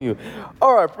You.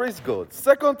 All right, praise God.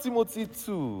 Second Timothy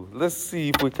 2. Let's see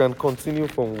if we can continue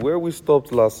from where we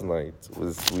stopped last night.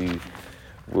 We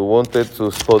wanted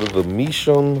to study the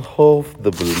mission of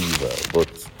the believer,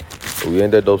 but we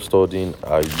ended up studying,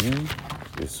 are you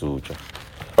a soldier?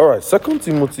 All right, Second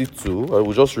Timothy 2. I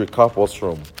will just recap us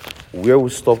from where we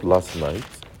stopped last night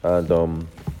and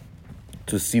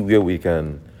to see where we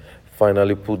can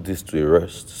finally put this to a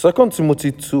rest. Second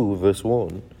Timothy 2, verse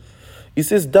 1. It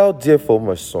says, Thou therefore,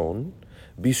 my son,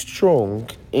 be strong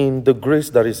in the grace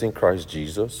that is in Christ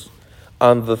Jesus,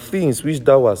 and the things which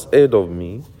thou hast heard of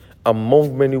me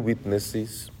among many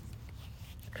witnesses,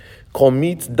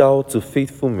 commit thou to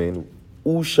faithful men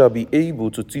who shall be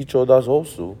able to teach others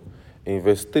also. In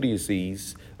verse 3 it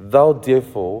says, Thou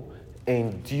therefore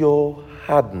endure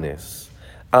hardness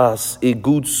as a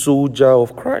good soldier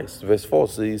of Christ. Verse 4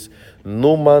 says,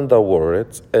 No man that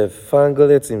warreth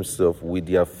entangleth himself with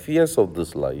the affairs of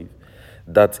this life,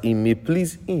 that he may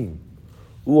please him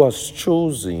who has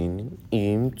chosen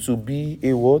him to be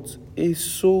a what? A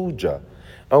soldier.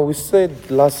 And we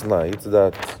said last night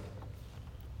that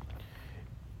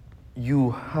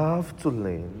you have to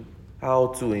learn how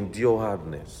to endure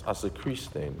hardness. As a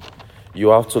Christian, you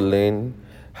have to learn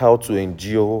how to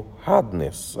endure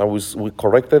hardness. And we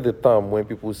corrected the term when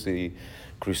people say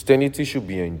Christianity should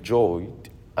be enjoyed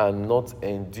and not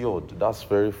endured. That's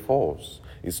very false.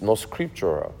 It's not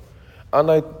scriptural. And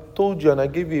I told you, and I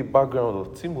gave you a background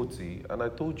of Timothy, and I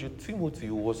told you Timothy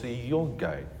was a young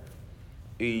guy,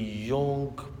 a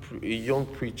young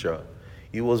preacher.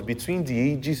 He was between the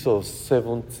ages of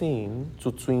 17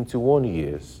 to 21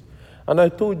 years. And I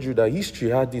told you that history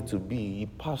had it to be he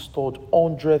pastored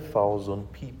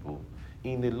 100,000 people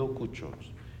in a local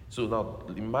church. So now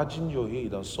imagine your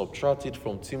age and subtract it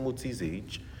from Timothy's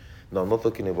age. Now I'm not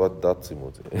talking about that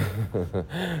Timothy.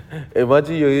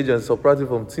 Imagine your age and subtract it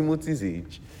from Timothy's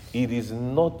age. It is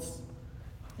not,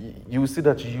 you will see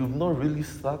that you've not really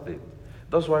started.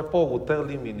 That's why Paul would tell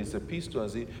him in his epistle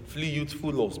and say, flee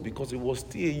youthful lusts, because he was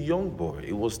still a young boy.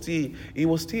 He was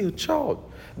still a child.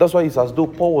 That's why it's as though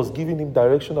Paul was giving him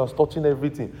direction as touching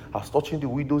everything. As touching the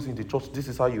widows in the church, this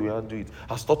is how you handle it.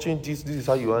 As touching this is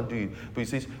how you handle it. But he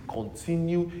says,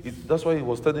 continue. That's why he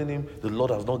was telling him, the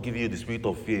Lord has not given you the spirit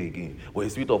of fear again, but a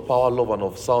spirit of power, love, and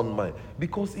of sound mind.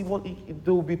 Because there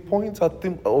will be points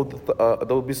there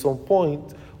will be some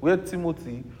point where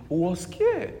Timothy was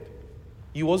scared.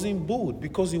 He wasn't bold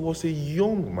because he was a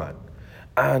young man,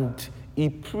 and he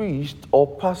preached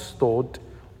or pastored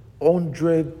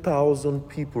 100,000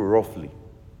 people roughly.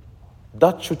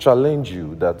 That should challenge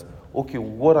you that, okay,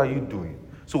 what are you doing?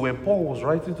 So when Paul was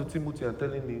writing to Timothy and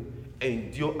telling him,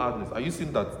 endure hardness, are you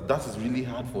seeing that is really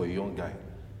hard for a young guy?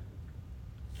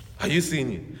 Are you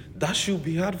seeing it? That should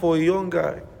be hard for a young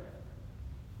guy.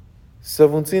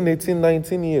 17, 18,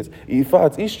 19 years. In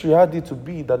fact, history had it to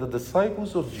be that the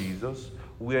disciples of Jesus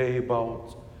were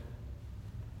about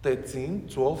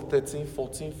 12, 13,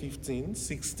 14, 15,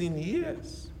 16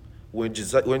 years when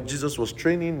Jesus was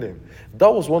training them.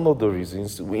 That was one of the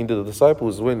reasons in the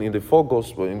disciples, when in the four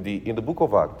gospels, in the book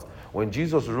of Acts, when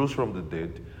Jesus rose from the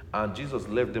dead and Jesus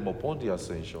left them upon the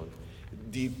ascension,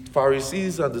 the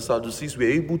Pharisees and the Sadducees were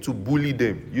able to bully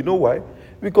them. You know why?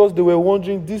 Because they were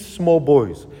wondering, these small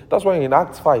boys. That's why in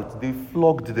Acts 5, they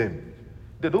flogged them.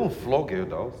 They don't flog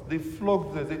elders. They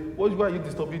flog them. They say, why are you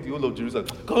disturbing the whole of Jerusalem?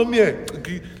 Come here.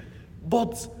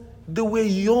 But they were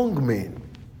young men.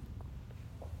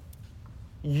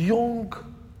 Young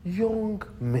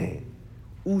men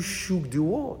who shook the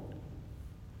world.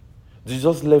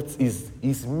 Jesus left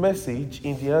his message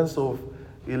in the hands of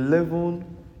 11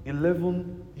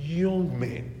 young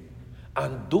men.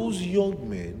 And those young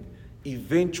men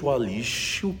eventually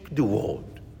shook the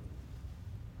world.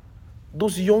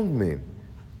 Those young men,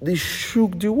 they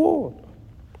shook the world.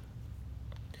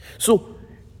 So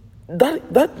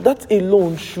that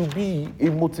alone should be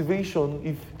a motivation.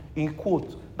 If in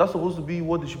quote, that's supposed to be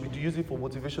what they should be using for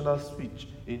motivational speech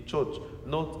in church.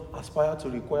 Not aspire to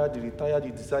require the retire the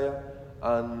desire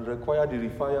and require the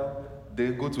refire,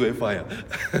 then go to a fire.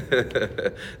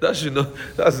 That's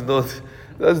not.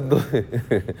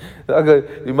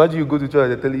 Imagine you go to church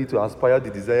and they're telling you to aspire the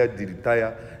desire, the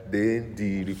retire, then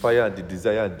the refire and the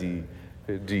desire and the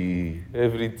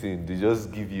everything. They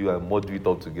just give you and model it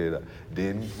all together.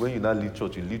 Then when you now leave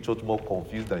church more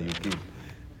confused than you came.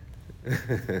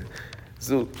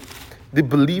 So the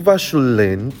believer should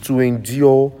learn to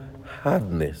endure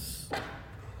hardness.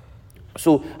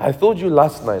 So I told you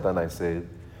last night, and I said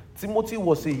Timothy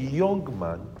was a young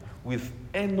man with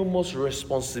enormous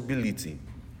responsibility.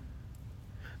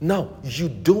 Now, you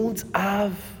don't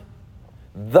have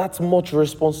that much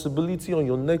responsibility on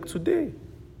your neck today.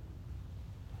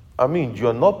 I mean, you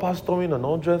are not pastoring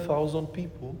 100,000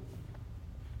 people.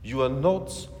 You are not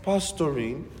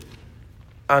pastoring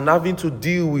and having to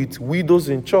deal with widows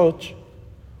in church.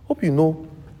 Hope you know,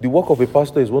 the work of a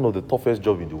pastor is one of the toughest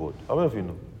jobs in the world. How many of you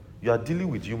know? You are dealing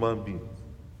with human beings.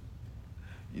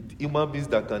 Human beings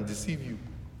that can deceive you.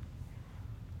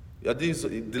 You are dealing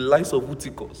with the likes of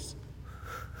Uticus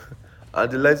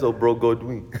and the likes of Bro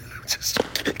Godwin. Just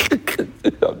joking.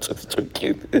 I'm just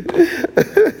joking.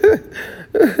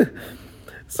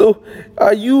 So,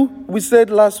 we said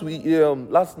last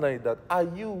night that, are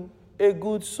you a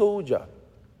good soldier?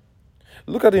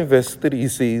 Look at in verse 3, it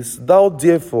says, thou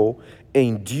therefore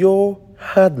endure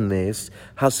hardness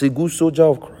as a good soldier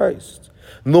of Christ.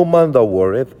 No man that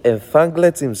warreth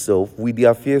entangleth himself with the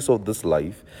affairs of this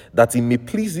life, that he may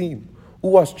please him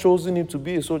who has chosen him to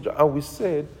be a soldier. And we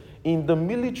said, in the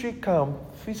military camp,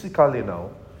 physically now,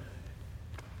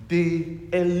 they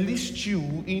enlist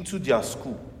you into their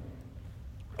school,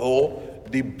 or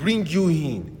they bring you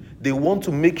in. They want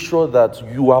to make sure that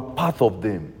you are part of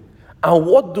them. And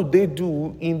what do they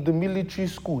do in the military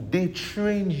school? They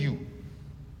train you.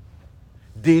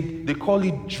 They call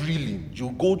it drilling.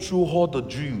 You go through all the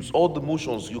drills, all the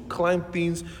motions. You climb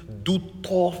things, do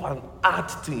tough and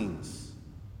hard things.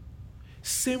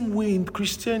 Same way in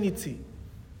Christianity.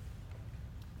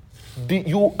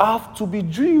 You have to be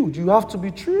drilled. You have to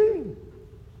be trained.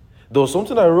 There was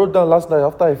something I wrote down last night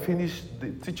after I finished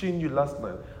teaching you last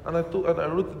night. And I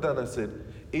wrote it down and I said,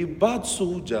 a bad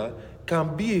soldier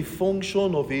can be a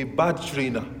function of a bad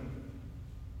trainer.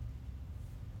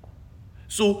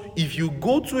 So if you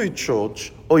go to a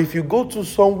church or if you go to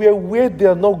somewhere where they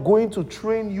are not going to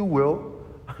train you well,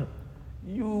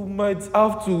 you might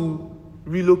have to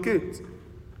relocate.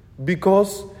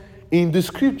 Because in the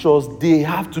scriptures, they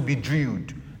have to be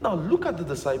drilled. Now look at the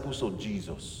disciples of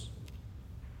Jesus.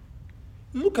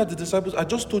 Look at the disciples. I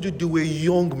just told you they were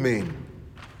young men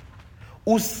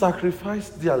who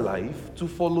sacrificed their life to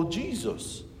follow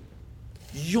Jesus.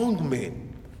 Young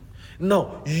men.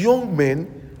 Now, young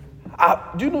men,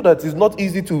 do you know that it's not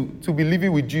easy to be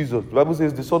living with Jesus? The Bible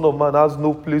says the Son of Man has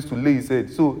no place to lay his head.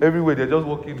 So everywhere they're just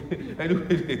walking,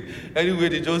 anywhere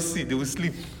they just sit, they will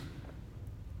sleep.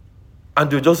 And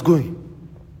they're just going.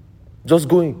 Just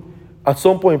going. At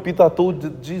some point, Peter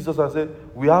told Jesus and said,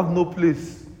 we have no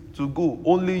place to go.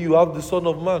 Only you have the Son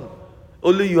of Man.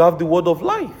 Only you have the word of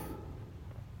life.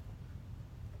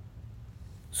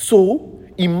 So,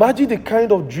 imagine the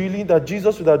kind of drilling that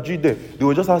Jesus would have drilled them. They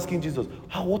were just asking Jesus,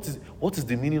 what is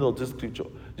the meaning of this scripture?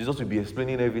 Jesus will be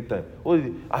explaining every time.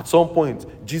 At some point,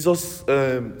 Jesus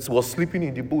was sleeping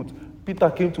in the boat. Peter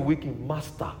came to wake him.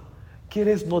 Master,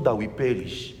 carest not that we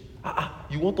perish.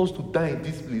 You want us to die in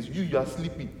this place? You are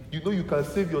sleeping. You know you can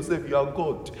save yourself. You are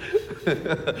God.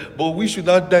 But we should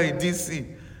not die in this sea.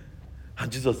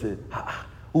 And Jesus said,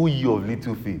 who ye of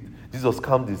little faith? Jesus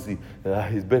calmed the sea.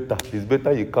 It's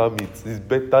better you calm it. It's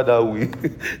better that way.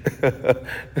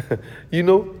 You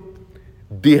know,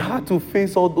 they had to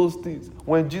face all those things.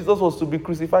 When Jesus was to be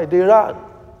crucified, they ran.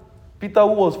 Peter,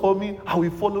 who was for me, I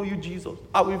will follow you, Jesus.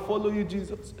 I will follow you,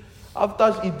 Jesus.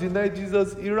 After he denied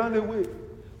Jesus, he ran away.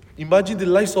 Imagine the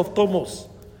lives of Thomas.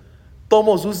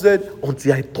 Thomas who said,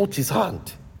 until I touch his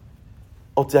hand,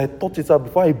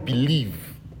 before I believe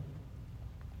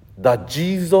that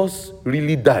Jesus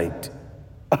really died.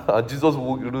 And Jesus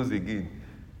rose again.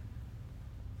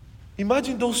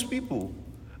 Imagine those people.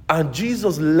 And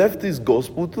Jesus left his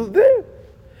gospel to them.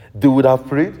 They would have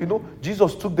prayed. You know,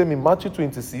 Jesus took them in Matthew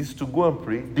 26 to go and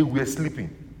pray. They were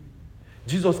sleeping.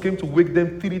 Jesus came to wake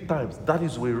them 3 times. That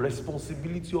is a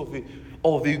responsibility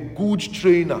of a good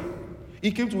trainer.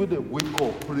 He came to wake them, wake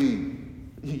up, pray.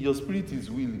 Your spirit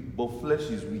is willing, but flesh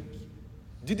is weak.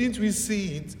 Didn't we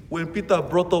see it when Peter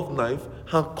brought off knife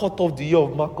and cut off the ear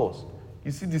of Malchus? You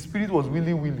see, the spirit was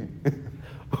really willing,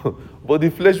 but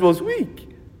the flesh was weak.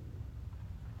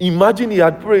 Imagine he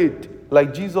had prayed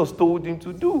like Jesus told him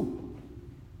to do.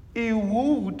 He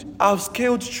would have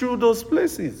scaled through those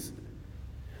places.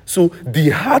 So the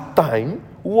hard time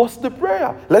was the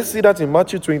prayer. Let's see that in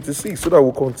Matthew 26 so that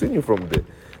we'll continue from there.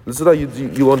 So that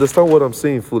you understand what I'm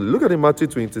saying fully. Look at in Matthew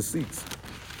 26.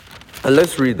 And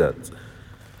let's read that.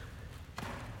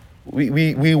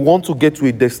 We want to get to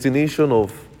a destination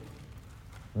of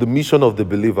the mission of the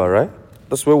believer, right?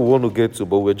 That's where we want to get to,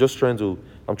 but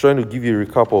I'm trying to give you a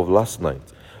recap of last night.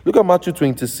 Look at Matthew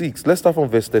 26. Let's start from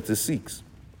verse 36.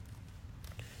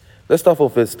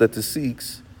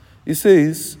 It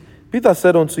says, Peter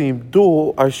said unto him,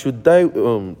 though I should die,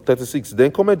 36,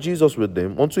 then cometh Jesus with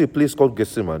them unto a place called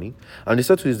Gethsemane, and he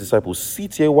said to his disciples,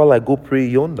 sit here while I go pray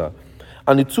yonder.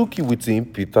 And he took with him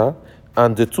Peter,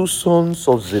 and the two sons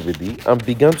of Zebedee, and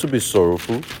began to be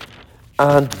sorrowful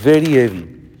and very heavy.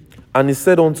 And he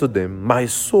said unto them, My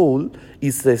soul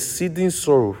is exceeding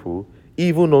sorrowful,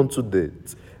 even unto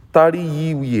death. Tarry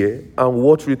ye here, and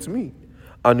watch with me.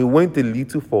 And he went a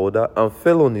little further, and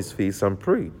fell on his face, and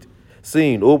prayed,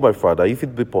 saying, O my father, if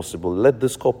it be possible, let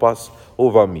this cup pass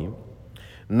over me.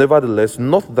 Nevertheless,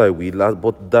 not thy will,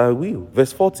 but thy will.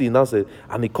 Verse 40 now said,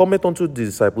 And he cometh unto the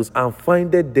disciples, and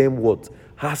findeth them what?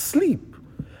 Asleep.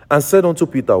 And said unto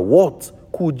Peter, What?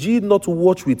 Could ye not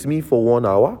watch with me for 1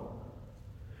 hour?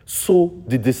 So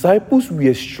the disciples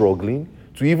were struggling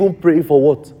to even pray for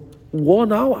what?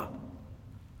 1 hour.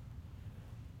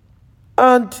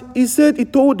 And he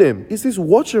told them, he says,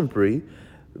 watch and pray,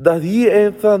 that ye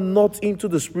enter not into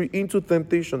the spirit, into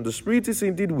temptation. The spirit is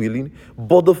indeed willing,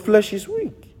 but the flesh is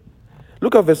weak.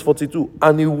 Look at verse 42.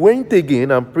 And he went again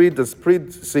and prayed,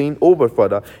 saying, O my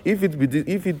Father,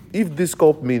 if this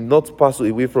cup may not pass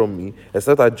away from me,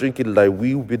 except I drink it, thy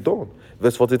will be done.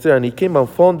 Verse 43. And he came and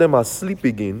found them asleep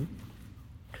again,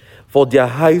 for their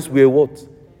eyes were what?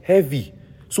 Heavy.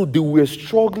 So they were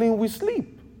struggling with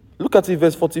sleep. Look at it,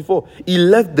 verse 44. He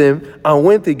left them and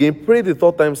went again, prayed the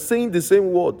third time, saying the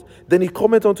same word. Then he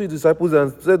commented unto his disciples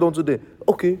and said unto them,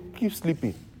 okay, keep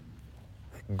sleeping.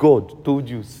 God told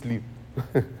you sleep.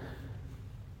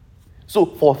 So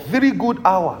for 3 good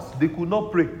hours, they could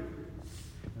not pray.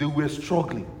 They were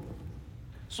struggling.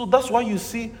 So that's why you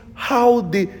see how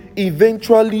they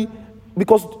eventually,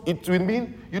 because it will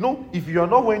mean, if you are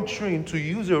not well trained to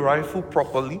use a rifle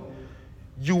properly,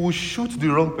 you will shoot the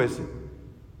wrong person.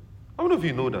 How many of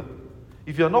you know that?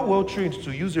 If you are not well trained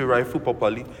to use a rifle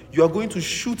properly, you are going to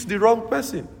shoot the wrong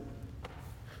person.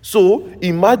 So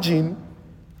imagine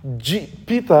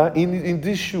Peter in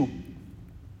this shoe.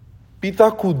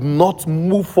 Peter could not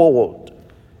move forward.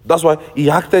 That's why he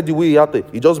acted the way he acted.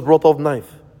 He just brought off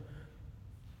knife.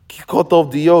 He cut off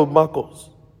the ear of Marcus.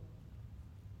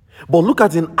 But look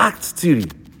at in Acts 3.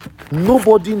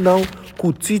 Nobody now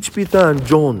could teach Peter and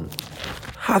John.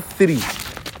 Acts 3.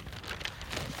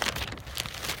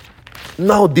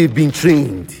 Now they've been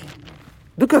trained.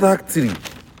 Look at Acts 3.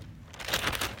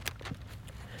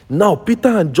 Now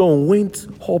Peter and John went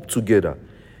up together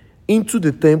into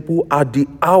the temple at the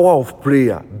hour of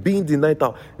prayer, being the night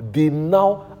hour.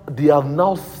 They have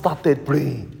now started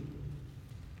praying.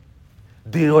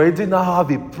 They already now have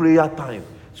a prayer time.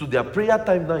 So their prayer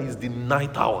time now is the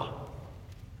night hour.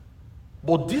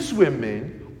 But these were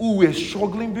men who were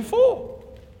struggling before.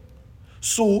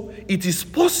 So it is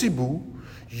possible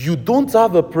you don't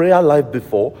have a prayer life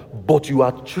before, but you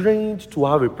are trained to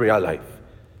have a prayer life.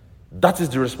 That is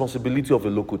the responsibility of a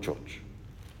local church.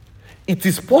 It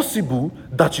is possible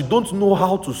that you don't know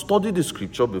how to study the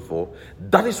scripture before.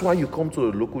 That is why you come to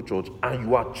a local church and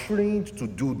you are trained to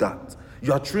do that.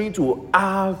 You are trained to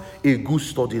have a good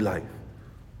study life.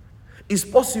 It's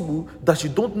possible that you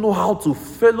don't know how to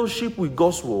fellowship with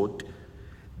God's word.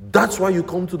 That's why you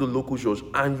come to the local church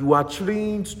and you are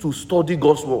trained to study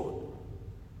God's word.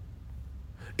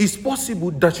 It's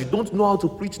possible that you don't know how to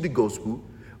preach the gospel,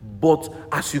 but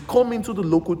as you come into the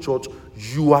local church,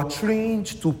 you are trained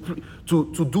to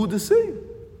do the same,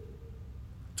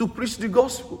 to preach the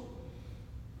gospel.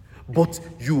 But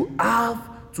you have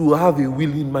to have a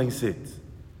willing mindset.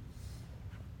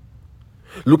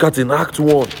 Look at in Act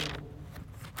 1,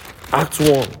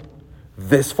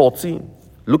 verse 14.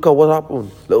 Look at what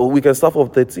happened. We can start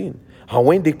from 13. And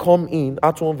when they come in,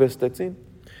 Act 1, verse 13,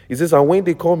 it says, and when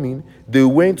they come in, they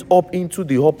went up into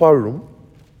the upper room,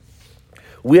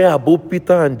 where both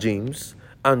Peter and James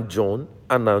and John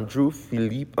and Andrew,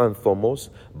 Philip and Thomas,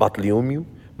 Bartholomew,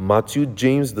 Matthew,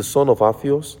 James the son of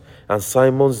Alphaeus, and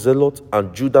Simon Zealot,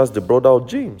 and Judas the brother of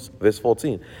James. Verse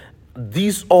 14.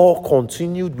 These all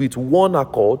continued with one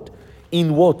accord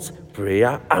in what?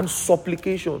 Prayer and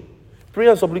supplication. Prayer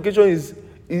and supplication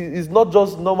is not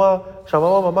just normal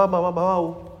shamama mama mama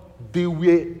mama. They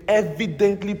were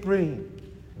evidently praying.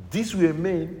 These were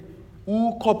men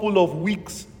who a couple of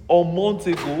weeks or months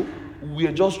ago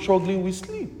were just struggling with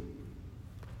sleep.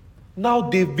 Now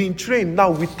they've been trained.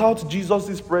 Now without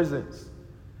Jesus' presence,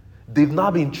 they've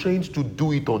now been trained to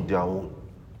do it on their own.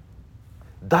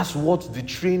 That's what the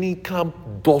training camp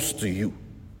does to you.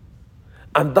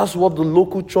 And that's what the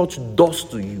local church does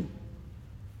to you.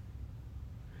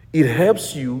 It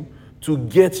helps you to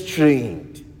get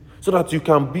trained so that you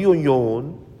can be on your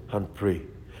own and pray.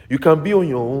 You can be on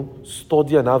your own,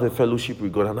 study and have a fellowship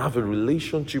with God and have a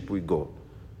relationship with God.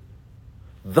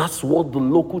 That's what the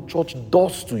local church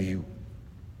does to you.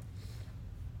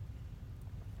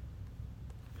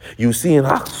 You see in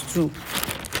Acts 2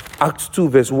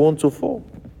 verse 1 to 4.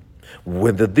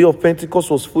 When the day of Pentecost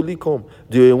was fully come,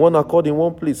 they were in one accord in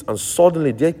one place, and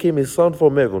suddenly there came a sound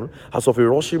from heaven, as of a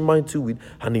rushing mighty wind,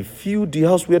 and it filled the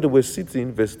house where they were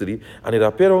sitting, verse 3, and it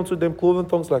appeared unto them cloven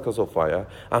tongues like as of fire,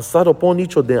 and sat upon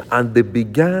each of them, and they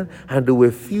began, and they were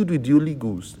filled with the Holy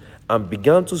Ghost, and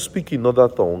began to speak in other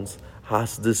tongues,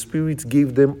 as the Spirit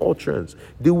gave them utterance.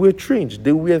 They were trained,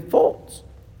 they were taught.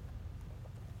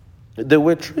 They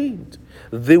were trained,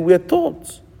 they were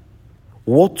taught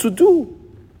what to do.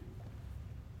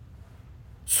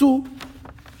 So,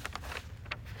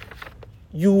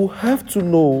 you have to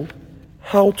know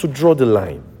how to draw the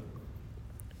line.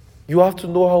 You have to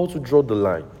know how to draw the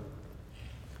line.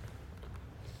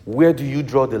 Where do you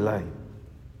draw the line?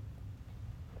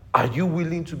 Are you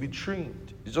willing to be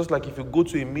trained? It's just like if you go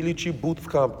to a military boot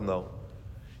camp now,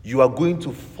 you are going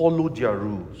to follow their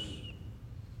rules.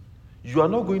 You are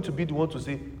not going to be the one to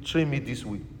say, train me this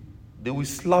way. They will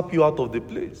slap you out of the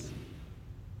place.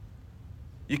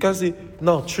 You can't say,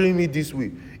 now train me this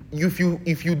way. If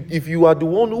you are the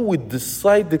one who will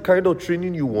decide the kind of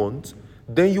training you want,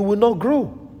 then you will not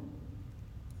grow.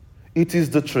 It is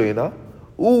the trainer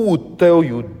who will tell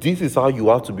you this is how you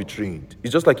have to be trained.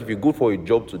 It's just like if you go for a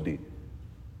job today.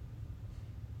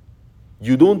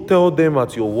 You don't tell them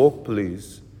at your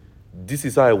workplace, this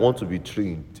is how I want to be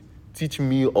trained. Teach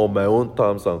me on my own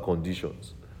terms and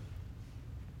conditions.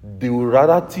 They will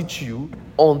rather teach you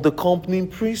on the company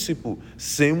principle.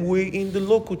 Same way in the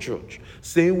local church.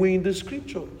 Same way in the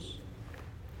scriptures.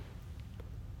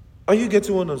 Are you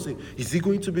getting what I'm saying? Is it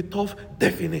going to be tough?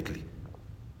 Definitely.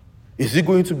 Is it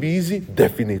going to be easy?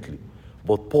 Definitely.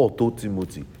 But Paul told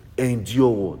Timothy, endure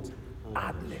what?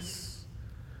 Hardness.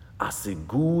 As a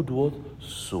good what?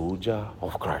 Soldier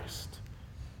of Christ.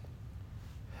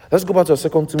 Let's go back to 2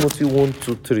 Timothy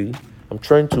 1-3. I'm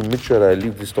trying to make sure that I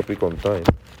leave this topic on time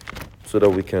so that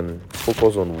we can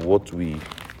focus on what we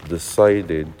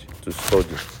decided to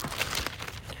study.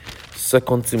 2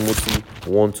 Timothy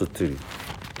 1-3.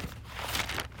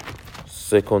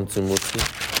 2 Timothy.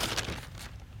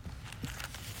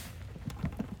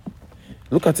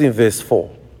 Look at it in verse 4.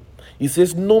 It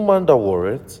says, no man that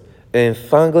worreth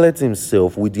entangleth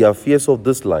himself with the affairs of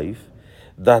this life,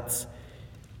 that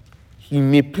he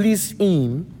may please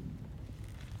him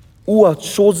who hath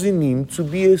chosen him to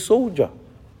be a soldier.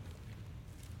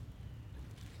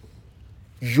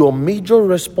 Your major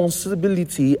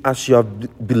responsibility as you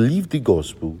have believed the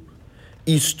gospel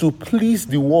is to please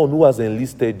the one who has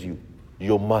enlisted you,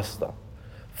 your master.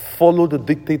 Follow the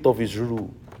dictate of his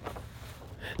rule.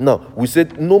 Now, we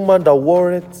said, no man that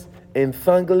worreth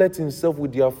entangleth himself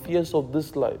with the affairs of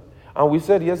this life. And we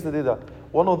said yesterday that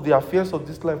one of the affairs of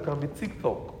this life can be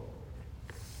TikTok.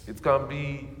 It can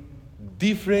be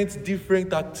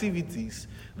different activities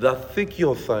that take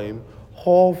your time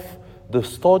off the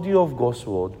study of God's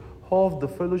word, off the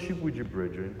fellowship with your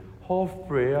brethren, off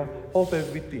prayer, off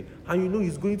everything. And you know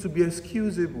it's going to be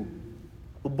excusable.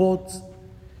 But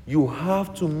you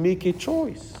have to make a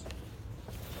choice.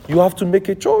 You have to make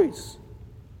a choice.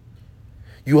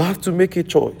 You have to make a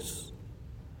choice.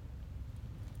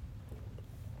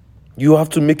 You have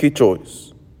to make a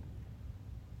choice.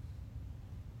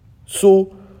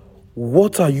 So,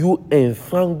 what are you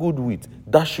entangled with?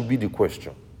 That should be the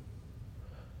question.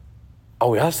 I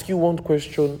will ask you one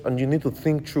question and you need to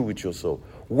think through with yourself.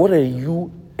 What are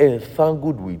you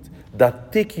entangled with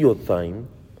that take your time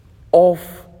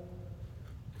off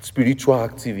spiritual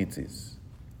activities?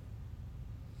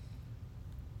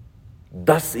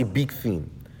 That's a big thing.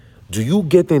 Do you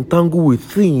get entangled with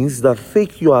things that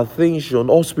take your attention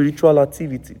off spiritual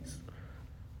activities?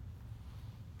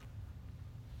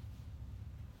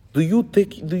 Do you do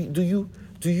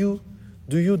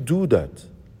that?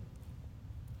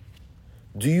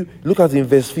 Do you look at in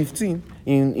verse 15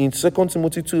 in 2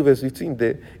 Timothy 2 verse 15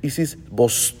 there it says, but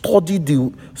study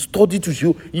to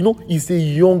show, he's a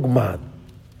young man.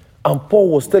 And Paul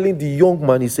was telling the young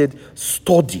man, he said,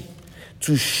 study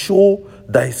to show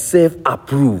thyself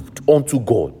approved unto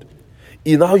God.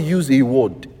 He now used a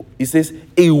word. He says,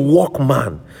 a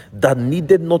workman that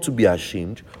needed not to be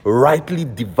ashamed, rightly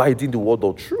dividing the word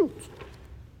of truth.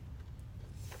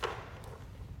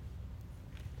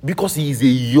 Because he is a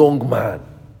young man.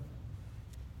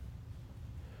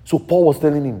 So Paul was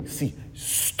telling him, see,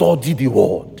 study the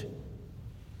word.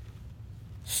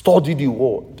 Study the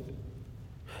word.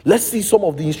 Let's see some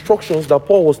of the instructions that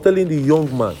Paul was telling the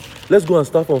young man. Let's go and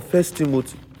start from 1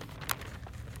 Timothy.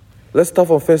 Let's start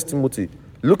from 1 Timothy.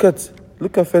 Look at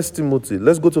 1 Timothy.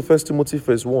 Let's go to 1 Timothy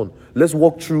verse 1. Let's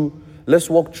walk through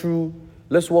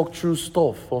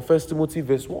stuff from 1 Timothy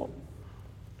verse 1.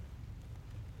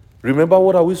 Remember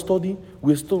what are we studying?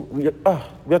 We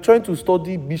are trying to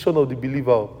study mission of the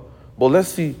believer. But let's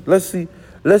see.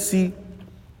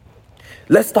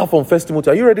 Let's start from 1 Timothy.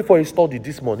 Are you ready for a study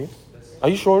this morning? Are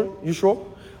you sure? You sure?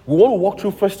 We want to walk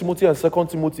through 1 Timothy and 2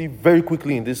 Timothy very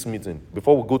quickly in this meeting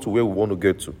before we go to where we want to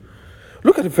get to.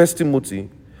 Look at the 1 Timothy.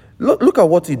 Look at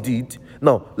what he did.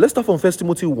 Now, let's start from 1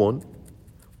 Timothy 1,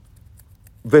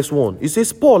 verse 1. It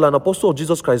says, Paul, an apostle of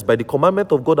Jesus Christ, by the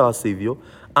commandment of God our Savior,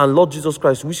 and Lord Jesus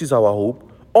Christ, which is our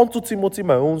hope, unto Timothy,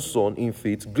 my own son, in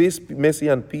faith, grace, mercy,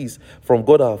 and peace from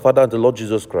God our Father and the Lord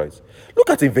Jesus Christ. Look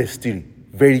at in verse 3.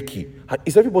 Very key.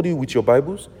 Is everybody with your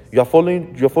Bibles? You're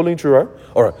following through, right?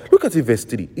 All right. Look at it, verse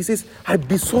 3. It says, I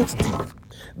besought thee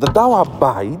that thou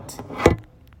abide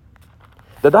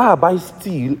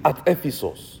still at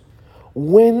Ephesus,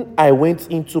 when I went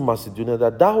into Macedonia,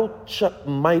 that thou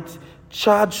might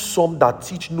charge some that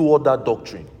teach no other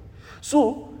doctrine.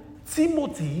 So,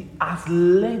 Timothy has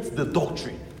learned the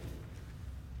doctrine.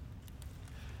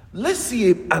 Let's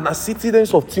see an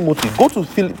antecedents of Timothy. Go to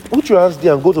put your hands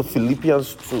there and go to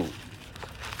Philippians 2.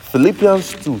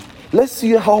 Philippians 2. Let's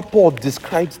see how Paul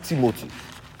described Timothy.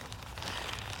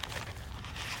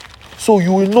 So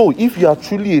you will know if you are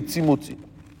truly a Timothy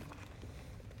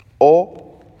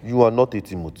or you are not a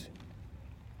Timothy.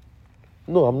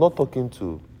 No, I'm not talking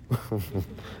to.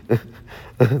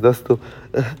 That's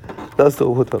not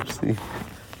what I'm saying.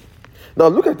 Now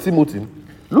look at Timothy.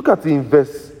 Look at it in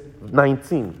verse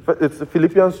 19. It's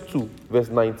Philippians 2, verse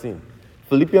 19.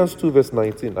 Philippians 2, verse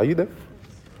 19. Are you there?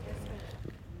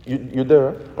 You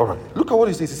there? Right? All right. Look at what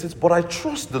he says. He says, but I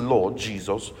trust the Lord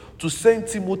Jesus to send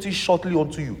Timothy shortly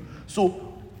unto you.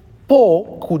 So,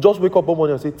 Paul could just wake up one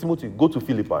morning and say, Timothy, go to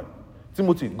Philippi.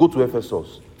 Timothy, go to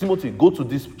Ephesus. Timothy, go to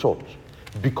this church.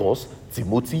 Because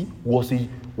Timothy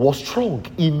was strong.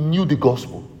 He knew the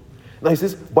gospel. Now he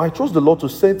says, but I trust the Lord to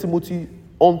send Timothy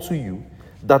unto you,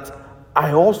 that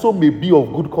I also may be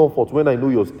of good comfort when I know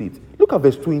your state. Look at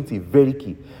verse 20, very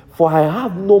key. For I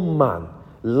have no man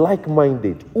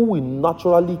like-minded who will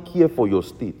naturally care for your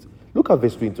state. Look at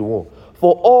verse 21.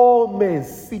 For all men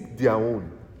seek their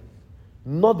own,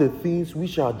 not the things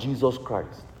which are Jesus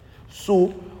Christ.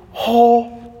 So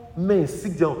all men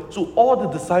seek their own. So all the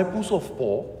disciples of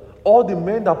Paul, all the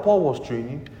men that Paul was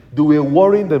training, they were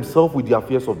worrying themselves with the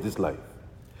affairs of this life.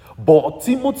 But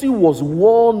Timothy was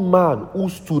one man who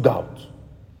stood out.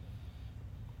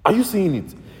 Are you seeing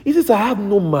it? He says, I have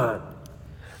no man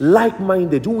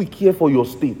like-minded who will care for your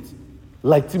state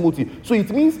like Timothy. So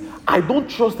it means I don't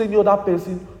trust any other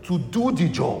person to do the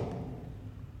job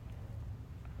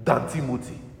than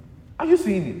Timothy. Are you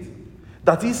seeing it?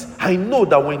 That is, I know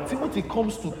that when Timothy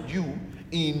comes to you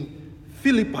in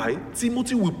Philippi,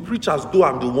 Timothy will preach as though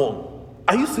I'm the one.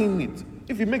 Are you seeing it?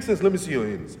 If it makes sense, let me see your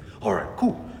hands. All right,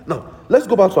 cool. Now, let's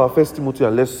go back to our 1 Timothy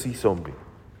and let's see something.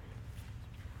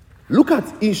 Look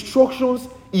at instructions.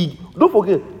 Don't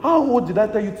forget, how old did I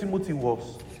tell you Timothy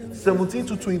was? 17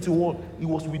 to 21. He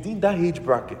was within that age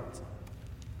bracket.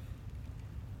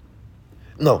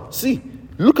 Now, see,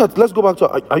 let's go back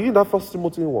to, are you in that 1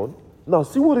 Timothy 1? Now,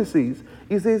 see what it says.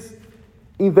 It says,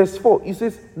 in verse 4, it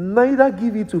says, neither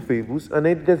give it to fables and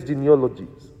endless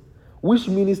genealogies, which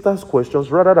ministers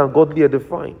questions rather than godly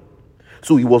edifying.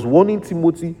 So he was warning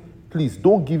Timothy, please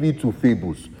don't give it to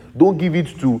fables. Don't give it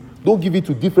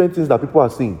to different things that people are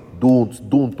saying. Don't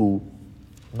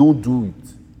do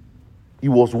it. He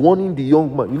was warning the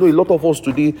young man. You know, a lot of us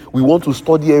today, we want to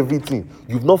study everything.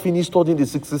 You've not finished studying the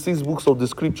 66 books of the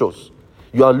scriptures.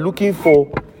 You are looking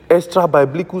for extra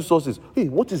biblical sources. Hey,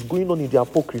 what is going on in the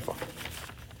Apocrypha?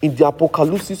 In the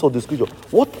apocalypse of the scripture?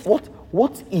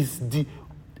 What is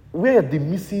where are the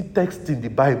missing texts in the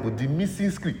Bible, the missing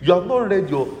script? You have not read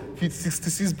your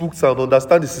 66 books and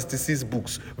understand the 66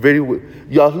 books very well.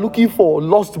 You are looking for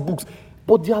lost books,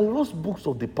 but they are lost books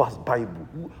of the past Bible.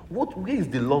 Where is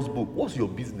the lost book? What's your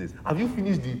business? Have you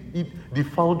finished the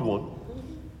found one?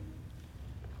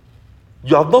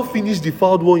 You have not finished the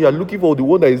found one. You are looking for the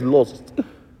one that is lost.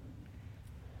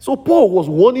 So Paul was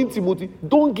warning Timothy,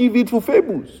 don't give it to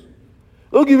fables.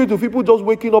 Don't give it to people just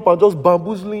waking up and just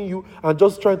bamboozling you and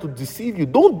just trying to deceive you.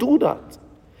 Don't do that.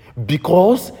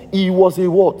 Because he was a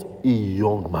what? A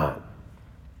young man.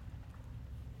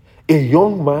 A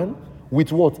young man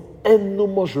with what?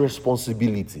 Enormous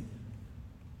responsibility.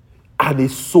 And a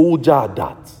soldier at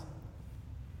that.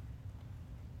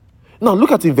 Now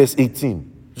look at in verse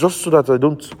 18. Just so that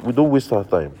we don't waste our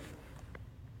time.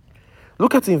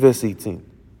 Look at in verse 18.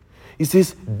 It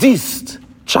says, this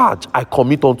charge I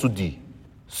commit unto thee,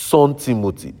 son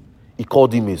Timothy. He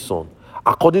called him a son.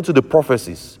 According to the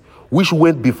prophecies which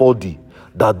went before thee,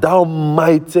 that thou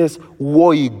mightest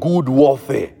war a good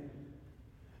warfare.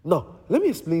 Now, let me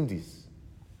explain this.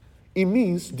 It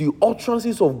means the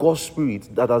utterances of God's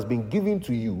Spirit that has been given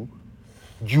to you,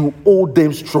 you hold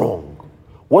them strong.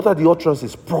 What are the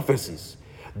utterances? Prophecies.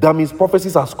 That means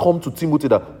prophecies has come to Timothy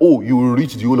that, oh, you will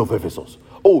reach the whole of Ephesus.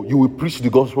 Oh, you will preach the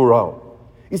gospel around.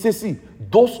 He says, see,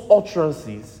 those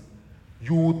utterances,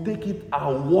 you will take it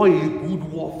and war a good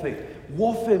warfare.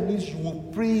 Warfare means you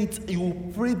will pray it, you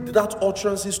will pray that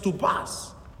utterances to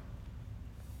pass.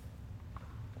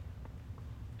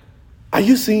 Are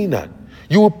you seeing that?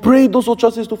 You will pray those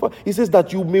utterances to pass. He says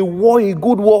that you may war a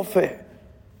good warfare.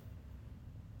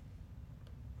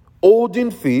 Holding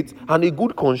faith and a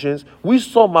good conscience, which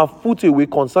some have put away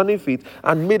concerning faith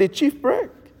and made a chief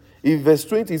bread. In verse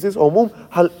 20, he says, on whom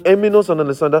Eminence and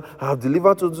Alexander have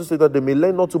delivered to us, so that they may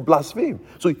learn not to blaspheme.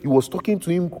 So he was talking to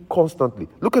him constantly.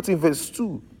 Look at in verse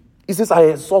 2. He says, I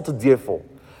exhort therefore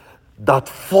that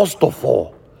first of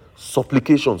all,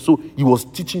 supplication. So he was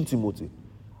teaching Timothy.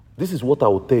 This is what I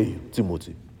will tell you,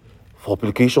 Timothy.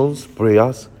 Supplications,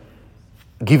 prayers,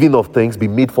 giving of thanks be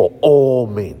made for all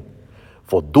men.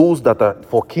 For those that are,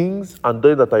 for kings and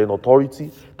those that are in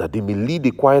authority, that they may lead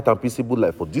a quiet and peaceable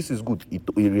life. For this is good. It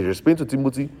explained to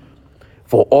Timothy,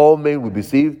 for all men will be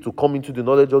saved to come into the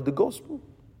knowledge of the gospel,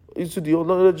 into the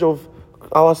knowledge of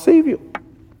our Savior,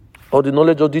 or the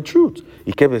knowledge of the truth.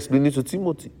 He kept explaining to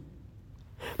Timothy.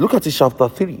 Look at it, chapter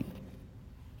 3.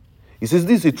 He says,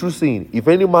 this is a true saying. If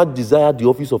any man desire the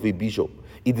office of a bishop,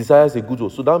 he desires a good one.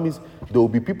 So that means there will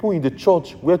be people in the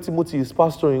church where Timothy is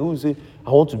pastoring who will say, I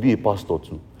want to be a pastor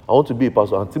too. I want to be a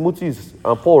pastor.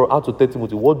 And Paul had to tell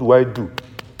Timothy, what do I do?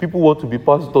 People want to be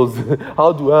pastors.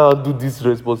 How do I do this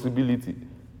responsibility?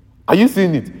 Are you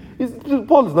seeing it?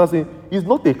 Paul is not saying, it's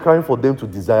not a crime for them to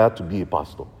desire to be a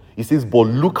pastor. He says, but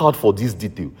look out for this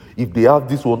detail. If they have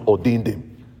this one, ordain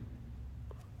them.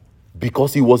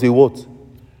 Because he was a what?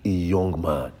 A young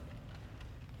man.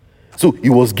 So he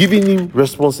was giving him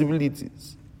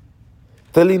responsibilities,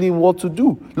 telling him what to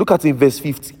do. Look at in verse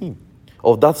 15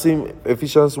 of that same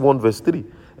Ephesians 1 verse 3.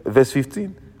 Verse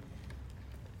 15.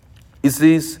 It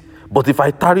says, but if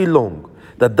I tarry long,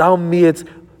 that thou mayest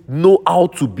know how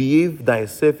to behave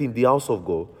thyself in the house of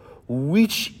God,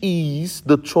 which is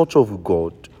the church of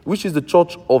God, which is the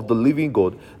church of the living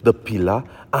God, the pillar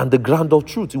and the ground of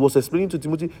truth. He was explaining to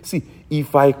Timothy, see,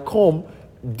 if I come,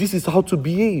 this is how to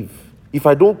behave. If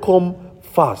I don't come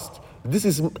fast, this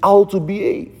is how to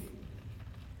behave.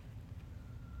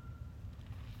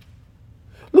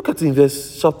 Look at in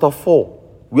verse chapter 4.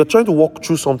 We are trying to walk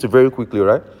through something very quickly,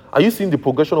 right? Are you seeing the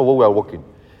progression of what we are walking?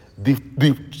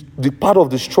 The part of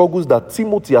the struggles that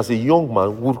Timothy as a young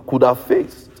man could have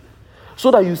faced.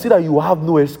 So that you see that you have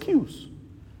no excuse.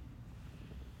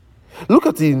 Look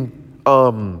at in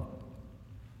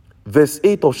verse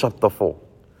 8 of chapter 4.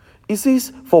 It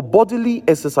says, for bodily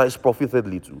exercise profiteth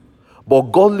little, but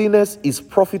godliness is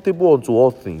profitable unto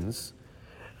all things,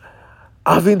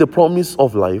 having the promise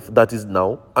of life that is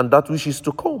now and that which is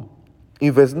to come.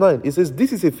 In verse 9, it says,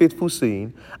 this is a faithful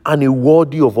saying and a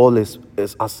worthy of all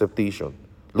acceptation.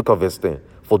 Look at verse 10.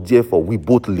 For therefore we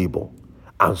both labor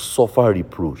and suffer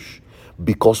reproach,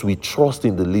 because we trust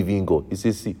in the living God. It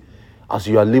says, see, as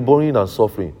you are laboring and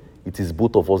suffering, it is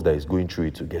both of us that is going through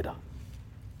it together.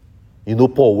 You know,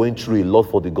 Paul went through a lot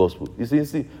for the gospel. You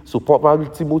see, so probably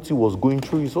Timothy was going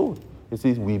through his own. He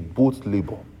says, we both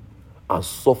labor and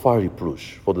suffer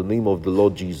reproach for the name of the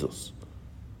Lord Jesus.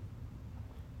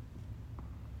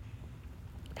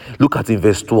 Look at in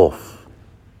verse 12.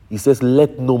 He says,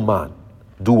 let no man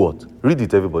do what? Read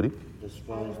it, everybody.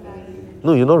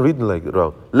 No, you're not reading like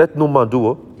that. Let no man do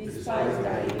what? Despise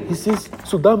thy youth. He says,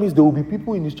 so that means there will be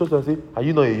people in this church that say, are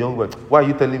you not a young boy? Why are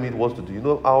you telling me what to do? You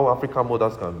know how African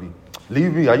mothers can be.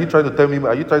 Leave me. Are you trying to tell me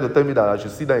that I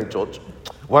should sit there in church?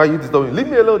 Why are you disturbing me?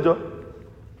 Leave me alone, John.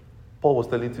 Paul was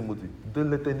telling Timothy,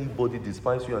 don't let anybody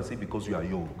despise you and say because you are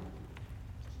young.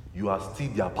 You are still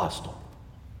their pastor.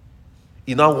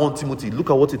 In now 1 Timothy, look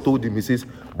at what he told him. He says,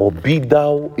 but be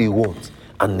thou a what?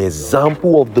 An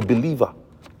example of the believer.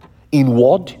 In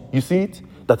word, you see it?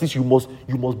 That is, you must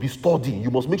be studying.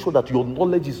 You must make sure that your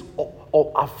knowledge is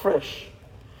afresh.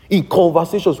 In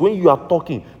conversations, when you are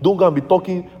talking, don't go and be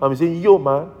talking and be saying, yo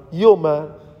man,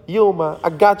 I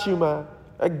got you, man.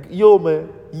 Yo man,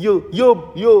 yo.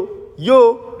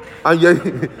 And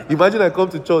imagine I come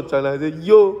to church and I say,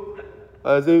 yo.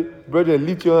 I say, brother,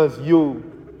 lift your hands, yo.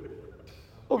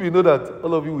 Hope you know that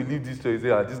all of you will leave this church and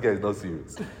say, this guy is not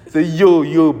serious. Say,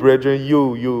 yo, brethren,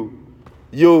 yo.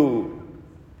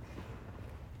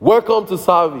 Welcome to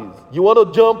service. You want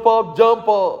to jump up?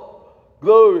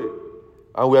 Glory.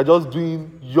 And we are just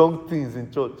doing young things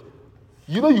in church.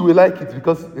 You know you will like it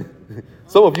because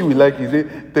some of you will like it. Say,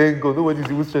 thank God, nobody's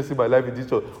even stressing my life in this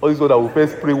church. All this one that will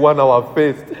first pray 1 hour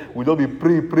first. We don't be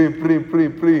pray.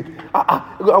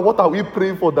 What are we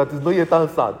praying for that is not yet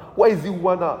answered? Why is it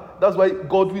 1 hour? That's why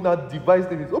God will not devise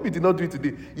the means. Hope he did not do it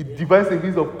today. He devised the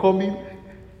means of coming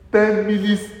 10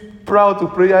 minutes prior to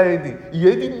prayer ending. He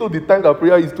didn't know the time that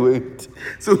prayer is to end.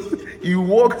 So he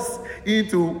walks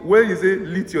into when you say,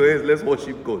 lift your hands, let's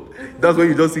worship God. That's when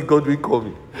you just see God will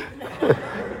coming.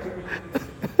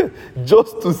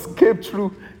 Just to escape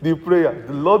through the prayer.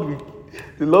 The Lord will,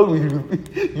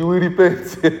 you will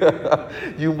repent.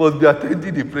 You must be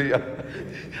attending the prayer.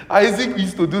 Isaac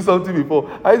used to do something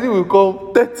before. Isaac will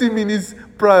come 30 minutes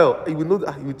prior. He will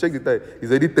know. He will check the time.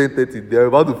 It's already 10:30. They are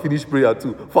about to finish prayer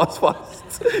too.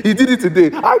 Fast. He did it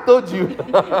today. I told you.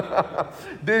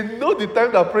 They know the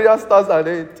time that prayer starts and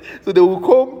ends. So they will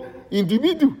come in the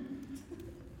middle.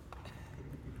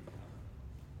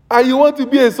 And you want to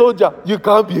be a soldier? You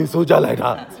can't be a soldier like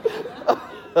that.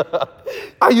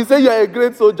 And you say you're a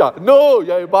great soldier. No,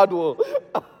 you're a bad one.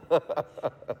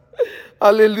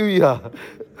 Hallelujah.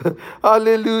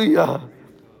 Hallelujah.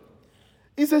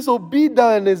 He says, so be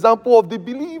thou an example of the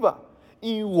believer.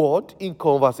 In what? In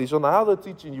conversation. I have a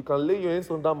teaching. You can lay your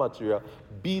hands on that material.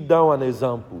 Be thou an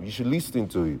example. You should listen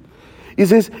to it. He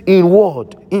says, in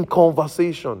what? In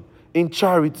conversation, in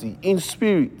charity, in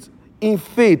spirit, in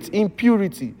faith, in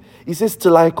purity. He says,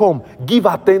 till I come, give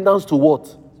attendance to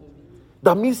what?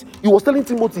 That means he was telling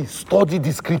Timothy, study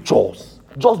the scriptures.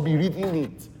 Just be reading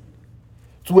it.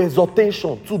 To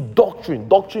exhortation, to doctrine.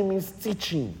 Doctrine means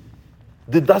teaching.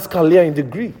 The didaskalia in the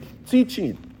Greek,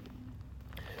 teaching.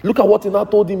 Look at what he now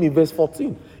told him in verse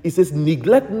 14. He says,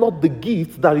 neglect not the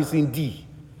gift that is in thee.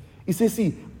 He says,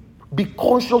 see, be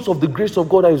conscious of the grace of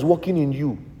God that is working in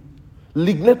you.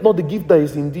 Neglect not the gift that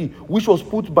is in thee, which was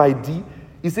put by thee.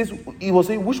 He says, he was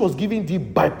saying, which was given thee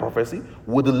by prophecy,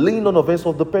 with the laying on of hands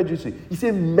of the papacy. He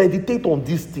said, meditate on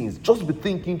these things. Just be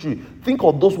thinking through it. Think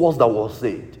of those words that were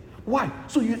said. Why?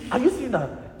 So are you seeing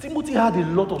that Timothy had a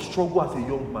lot of struggle as a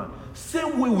young man?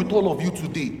 Same way with all of you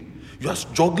today. You are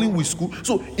struggling with school.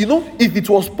 So, if it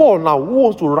was Paul now who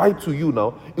wants to write to you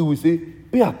now, he will say,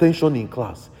 pay attention in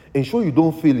class. Ensure you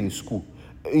don't fail in school.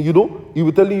 He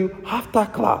will tell you, after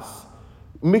class,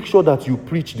 make sure that you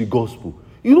preach the gospel.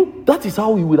 That is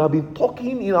how he would have been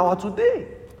talking in our today.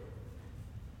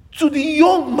 To the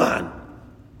young man.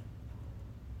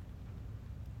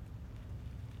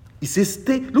 He says,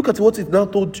 look at what it now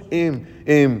told him.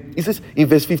 He says in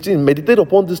verse 15, meditate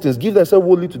upon these things, give thyself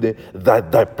wholly to them,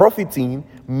 that thy profiting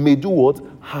may do what?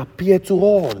 Appear to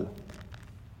all.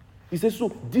 He says,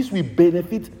 so this will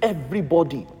benefit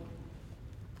everybody.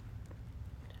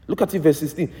 Look at it, verse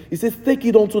 16. He says, take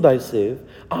it unto thyself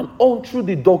and unto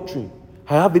the doctrine.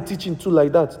 I have a teaching too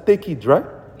like that. Take it, right?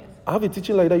 Yes. I have a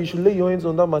teaching like that. You should lay your hands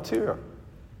on that material.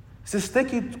 He says,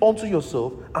 take it unto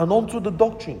yourself and unto the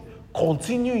doctrine.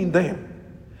 Continue in them.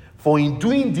 For in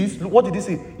doing this, what did he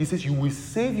say? He says, you will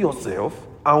save yourself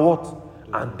and what?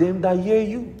 And them that hear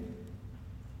you.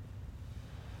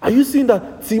 Are you seeing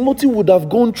that Timothy would have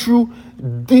gone through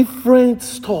different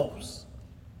stuffs?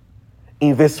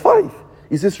 In verse 5,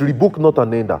 he says, rebuke not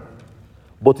an elder,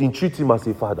 but entreat him as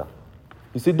a father.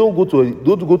 He said, don't go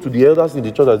to the elders in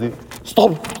the church and say,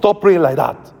 stop praying like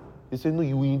that. He said, no,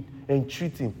 you will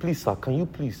entreat him. Please, sir, can you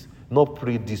please not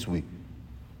pray this way?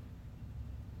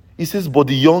 He says, but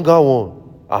the younger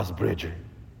one as brethren.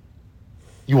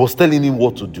 He was telling him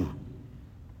what to do.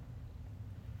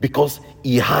 Because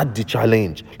he had the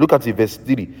challenge. Look at it, verse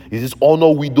 3. He says, honor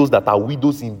widows that are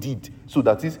widows indeed. So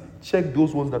that is, check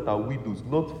those ones that are widows,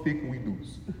 not fake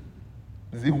widows.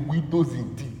 He says, widows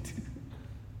indeed.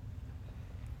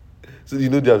 So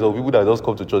there are some people that just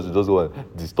come to church, they just want to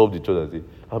disturb the church and say,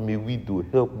 I'm a widow,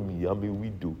 help me, I'm a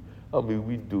widow, I'm a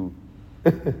widow.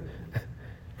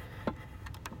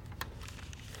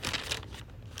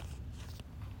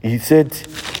 He said,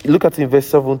 look at it in verse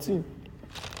 17.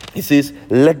 He says,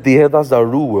 let the elders that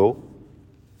rule well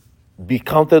be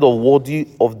counted unworthy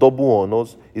of double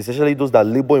honors, especially those that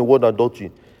labor in word and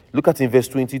doctrine. Look at it in verse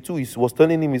 22. He was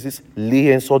telling him, he says, lay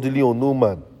hands suddenly on no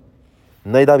man,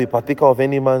 neither be partaker of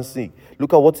any man's sick.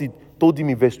 Look at what he told him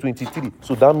in verse 23.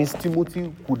 So that means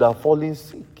Timothy could have fallen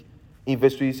sick. In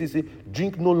verse 26, he said,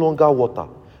 drink no longer water,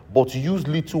 but use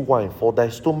little wine for thy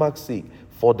stomach's sake,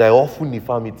 for thy awful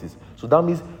infirmities. So that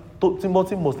means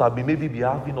Timothy must have been maybe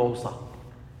having ulcer.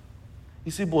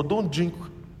 He said, but don't drink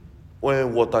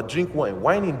water, drink wine.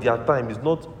 Wine in their time is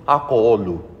not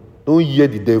alcohol. Don't hear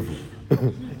the devil.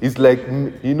 It's like,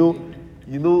 you know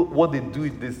what they do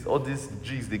with this, all these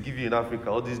drinks they give you in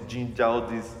Africa, all this ginger, all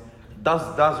this.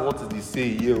 That's what they say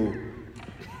here.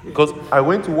 Because I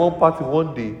went to one party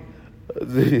one day,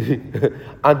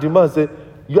 and the man said,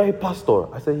 "You are a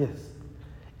pastor?" I said, "Yes."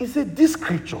 He said, "This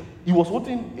scripture," he was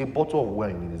holding a bottle of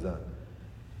wine in his hand.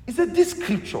 He said, "This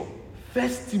scripture, 1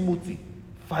 Timothy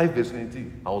 5 verse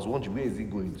 20. I was wondering, where is he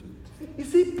going to? He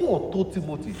said, Paul told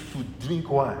Timothy to drink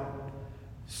wine.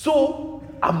 So,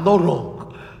 I'm not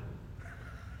wrong.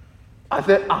 I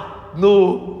said,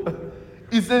 no.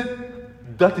 He said,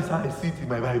 that is how I see it in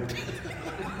my Bible.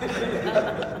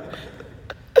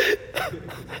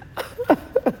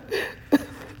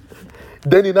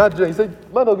 Then in that drink, he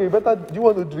said, "Man, okay, better, do you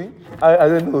want to drink?" I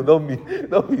said, "No, not me.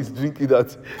 Not me is drinking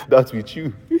that with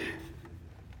you."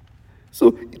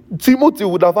 So Timothy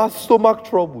would have had stomach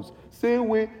troubles. Same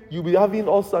way you'll be having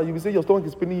ulcer, you'll be saying your stomach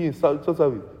is paining you in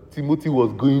service. Timothy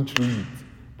was going through it.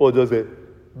 Paul just said,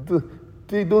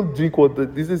 "They don't drink water.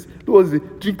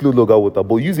 Drink no longer water,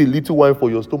 but use a little wine for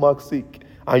your stomach's sake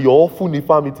and your awful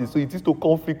infirmity, so it is to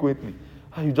come frequently."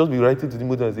 And you just be writing to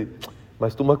Timothy and say, "My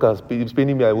stomach is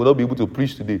paining me. I will not be able to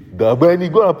preach today." When you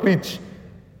go and preach.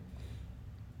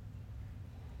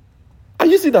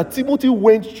 And you see that Timothy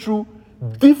went through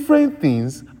different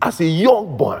things as a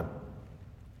young man.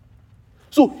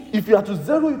 So if you are to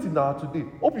zero it in our today,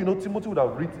 hope you know Timothy would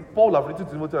have written, Paul would have written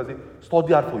to Timothy and say,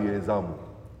 "Study hard for your exam."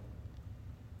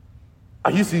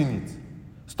 Are you seeing it?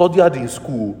 Study hard in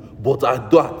school, but at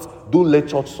that, don't let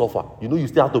church suffer. You know you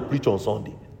still have to preach on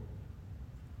Sunday.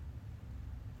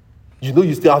 You know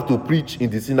you still have to preach in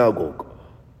the synagogue.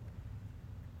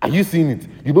 Are you seeing it?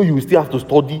 You know you still have to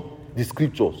study the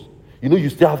scriptures. You know you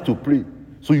still have to pray.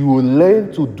 So you will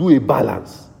learn to do a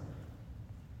balance.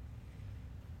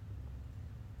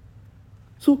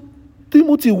 So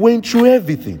Timothy went through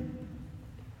everything.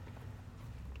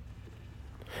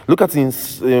 Look at in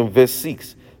verse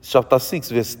 6, chapter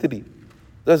 6, verse 3.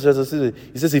 That's just it.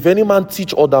 He says, "If any man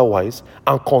teach otherwise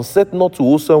and consent not to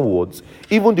wholesome words,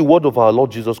 even the word of our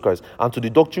Lord Jesus Christ, and to the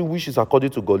doctrine which is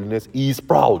according to godliness, he is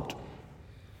proud."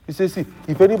 He says, "See,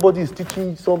 if anybody is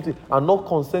teaching something and not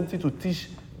consenting to teach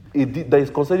that is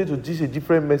consenting to teach a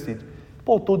different message,"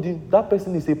 Paul told him that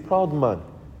person is a proud man.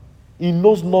 He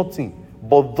knows nothing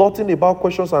but doting about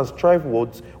questions and strife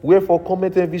words, wherefore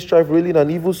cometh every strife, railing and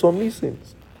evil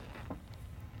submissions.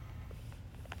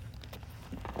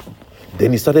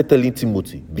 Then he started telling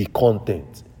Timothy, "Be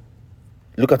content."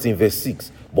 Look at in verse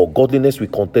 6. "But godliness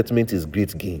with contentment is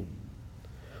great gain."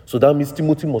 So that means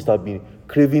Timothy must have been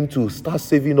craving to start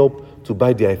saving up to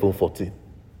buy the iPhone 14.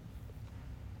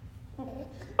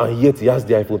 And yet he has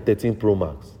the iPhone 13 Pro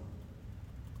Max.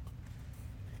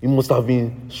 He must have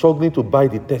been struggling to buy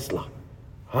the Tesla.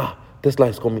 Tesla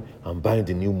is coming, I'm buying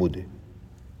the new model.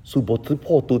 So, but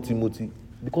Paul told Timothy,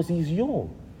 because he is young,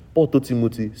 Paul told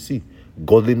Timothy, "See,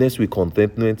 godliness with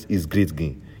contentment is great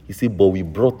gain." He said, "But we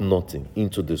brought nothing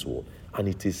into this world, and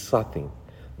it is certain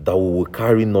that we will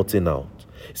carry nothing out."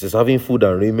 He says, "Having food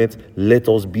and raiment, let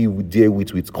us be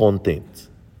therewith with content."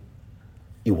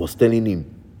 He was telling him,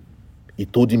 he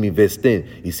told him in verse 10,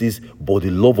 he says, "But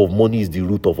the love of money is the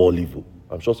root of all evil."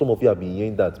 I'm sure some of you have been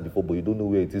hearing that before, but you don't know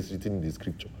where it is written in the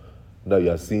scripture. Now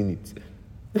you are seeing it.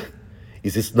 He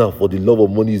says, "Now, for the love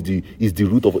of money is the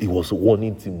root of..." He was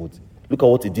warning Timothy. Look at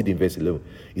what he did in verse 11.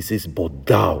 He says, "But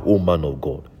thou, O man of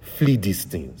God, flee these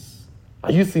things."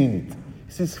 Are you seeing it?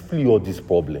 He says, flee all this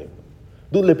problem.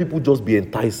 Don't let people just be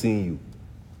enticing you.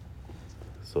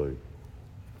 Sorry.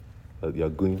 You are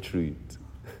going through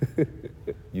it.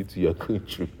 You too, you are going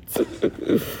through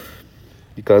it.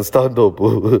 You can stand up.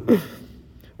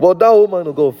 "But thou, O man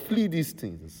of God, flee these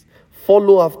things.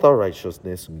 Follow after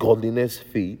righteousness, godliness,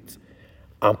 faith,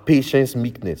 and patience,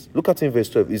 meekness." Look at in verse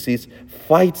 12. It says,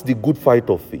 "Fight the good fight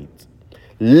of faith.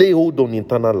 Lay hold on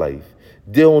eternal life,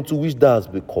 thereunto which thou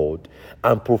hast been called,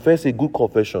 and profess a good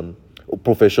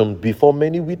profession before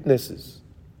many witnesses."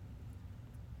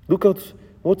 Look at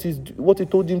what he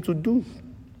told him to do.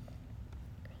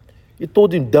 He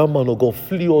told him, "Thou man of God,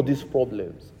 flee all these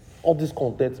problems, all this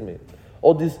contentment,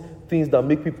 all these things that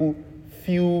make people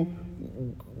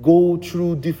go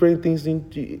through different things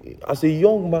as a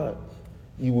young man.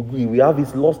 He will have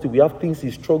his lust, he will have things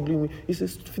he's struggling with." He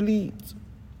says, flee it.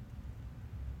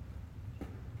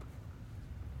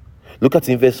 Look at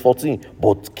in verse 14.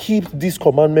 "But keep this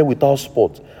commandment without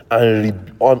spot and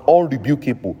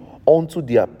unrebukable unto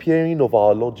the appearing of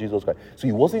our Lord Jesus Christ." So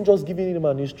he wasn't just giving him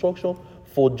an instruction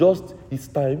for just his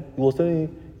time. He was telling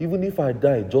him, even if I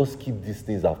die, just keep these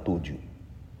things I've told you.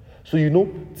 So you know,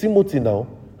 Timothy now,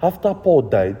 after Paul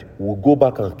died, will go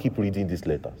back and keep reading these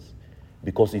letters,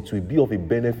 because it will be of a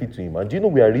benefit to him. And do you know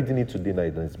we are reading it today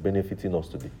night and it's benefiting us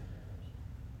today?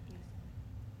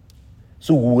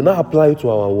 So we will now apply it to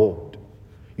our world.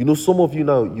 You know, some of you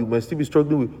now, you might still be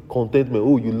struggling with contentment.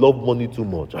 Oh, you love money too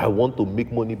much. I want to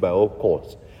make money by all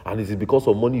costs. And it is because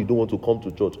of money you don't want to come to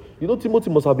church. You know,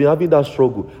 Timothy must have been having that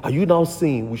struggle. Are you now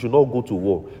saying we should not go to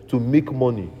work to make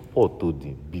money? Paul told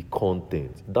him, be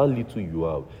content. That little you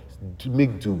have,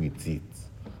 make do with it.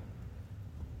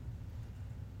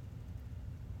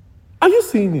 Are you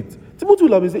seeing it? Timothy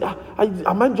will have been saying,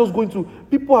 am I just going to...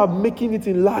 People are making it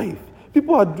in life.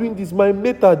 People are doing this. My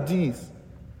mate are this.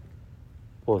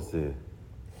 Paul said,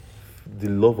 the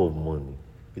love of money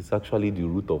is actually the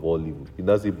root of all evil. He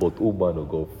now said, but oh man of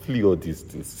God, flee all these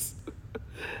things.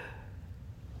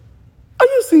 Are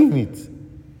you seeing it?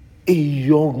 A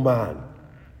young man.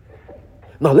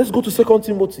 Now let's go to 2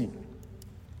 Timothy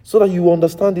so that you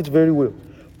understand it very well.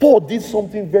 Paul did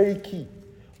something very key.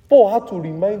 Paul had to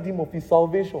remind him of his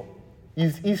salvation,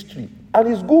 his history, and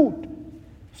it's good.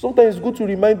 Sometimes it's good to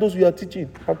remind those you are teaching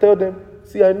and tell them,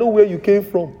 see, I know where you came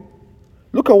from.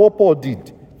 Look at what Paul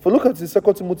did. Look at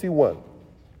 2 Timothy 1.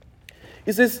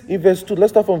 It says in verse 2,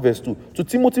 let's start from verse 2. To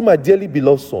Timothy, my dearly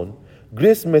beloved son,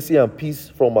 grace, mercy, and peace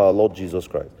from our Lord Jesus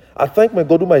Christ. I thank my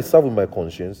God whom I serve with my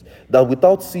conscience, that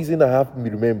without ceasing I have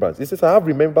remembrance. It says, I have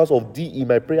remembrance of thee in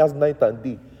my prayers night and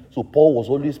day. So Paul was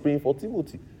always praying for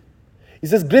Timothy. He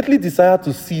says, greatly desire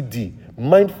to see thee,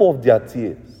 mindful of their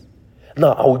tears.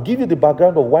 Now, I will give you the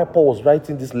background of why Paul was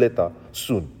writing this letter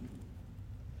soon.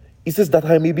 He says, that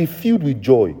I may be filled with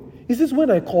joy. He says, when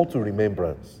I call to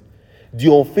remembrance,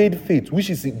 the unfeigned faith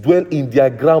which is dwell in their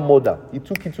grandmother. He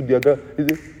took it to their grandmother. He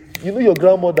says, you know your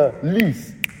grandmother,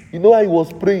 Liz. You know how he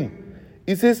was praying.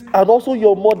 He says, and also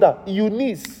your mother,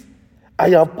 Eunice. I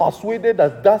am persuaded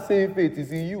that that same faith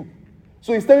is in you.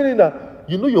 So he's telling him that,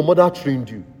 you know your mother trained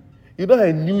you. You know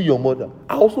I knew your mother.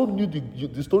 I also knew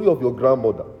the story of your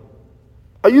grandmother.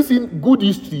 Are you seeing good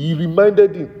history? He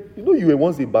reminded him. You know you were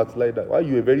once a backslider while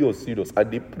you were very unserious and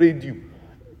they prayed you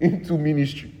into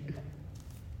ministry.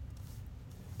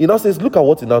 He now says, look at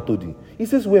what he now told you. He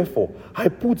says, wherefore, I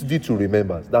put thee to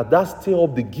remembrance, that thou stir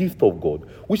up the gift of God,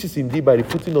 which is in thee by the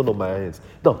putting on of my hands.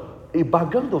 Now, a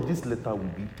background of this letter will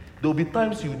be, there will be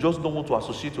times you just don't want to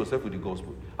associate yourself with the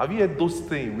gospel. Have you heard those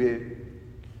things where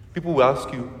people will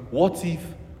ask you, what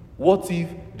if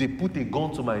they put a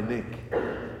gun to my neck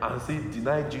and say,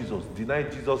 deny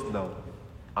Jesus now,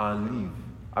 and leave?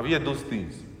 Have you heard those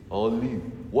things? Or leave.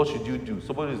 What should you do?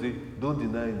 Somebody will say, don't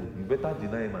deny him. You better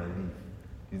deny him and leave.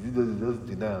 Is it just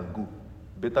deny and go?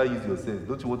 Better use your sense.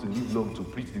 Don't you want to live long to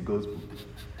preach the gospel?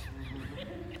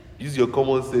 Use your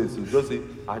common sense. So just say,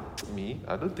 I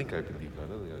don't think I believe.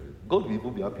 God will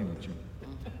even be happy with you.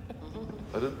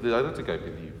 I don't think I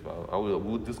believe.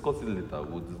 We'll discuss it later.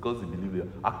 We'll discuss the belief later.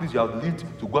 At least you have lived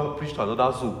to go and preach to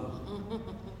another soul.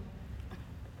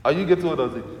 Are you getting what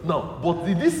I'm saying? Now, but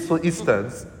in this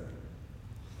instance,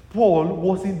 Paul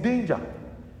was in danger.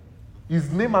 His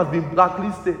name has been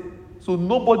blacklisted. So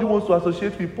nobody wants to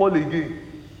associate with Paul again.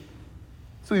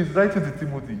 So he's writing to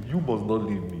Timothy, you must not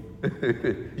leave me.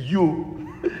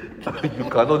 you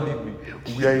cannot leave me.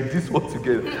 We are in this one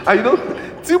together. And you know,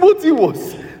 Timothy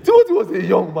was a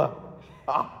young man.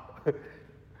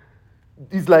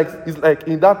 It's like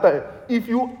in that time, if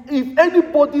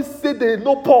anybody said they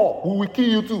know Paul, we will kill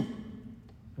you too.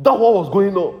 That's what was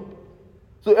going on.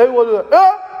 So everyone was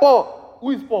like, Paul,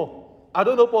 who is Paul? I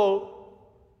don't know Paul.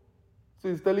 So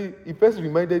he's telling, he first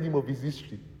reminded him of his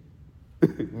history.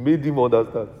 Made him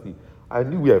understand. See, I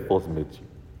knew where I first met you.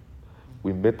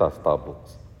 We met at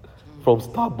Starbucks. From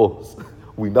Starbucks,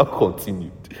 we now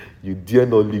continued. You dare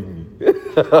not leave me.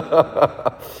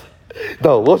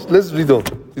 Now, let's read on.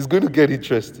 It's going to get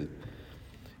interesting.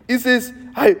 He says,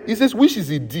 which is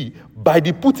in thee, by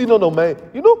the putting on of my...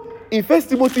 You know, in 1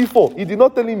 Timothy 4, he did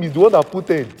not tell him he's the one that put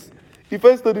hands. He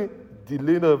first told him, the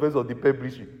laying of hands of the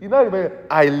publishing. He now remember,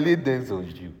 I laid hands on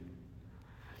you.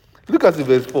 Look at the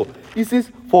verse 4. He says,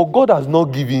 for God has not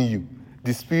given you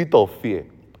the spirit of fear,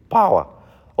 power,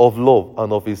 of love,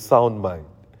 and of a sound mind.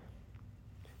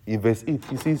 In verse 8,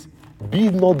 he says, be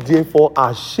not therefore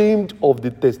ashamed of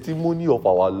the testimony of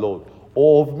our Lord,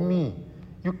 or of me.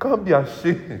 You can't be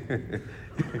ashamed.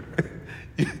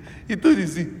 He told you,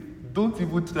 see, don't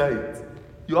even try it.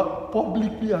 You are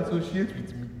publicly associated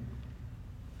with me.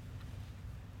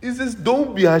 He says,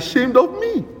 don't be ashamed of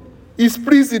me. He's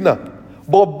prisoner.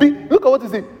 But look at what he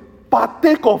says,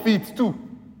 partake of it too.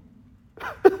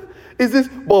 He says,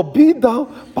 but be thou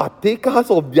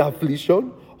partakers of the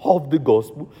affliction of the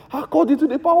gospel according to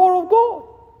the power of God.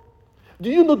 Do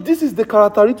you know this is the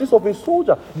characteristics of a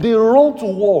soldier? They run to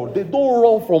war. They don't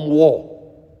run from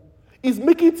war. It's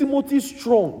making Timothy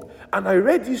strong. And I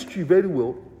read history very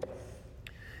well,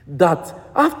 that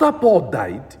after Paul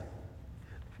died,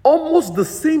 Almost the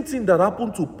same thing that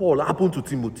happened to Paul happened to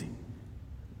Timothy.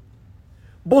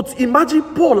 But imagine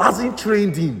Paul hasn't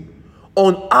trained him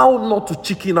on how not to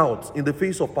chicken out in the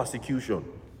face of persecution,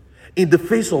 in the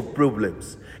face of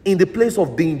problems, in the place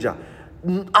of danger,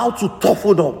 how to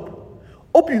toughen up.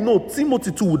 Hope you know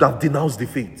Timothy too would have denounced the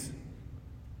faith.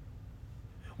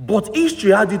 But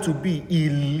history had it to be he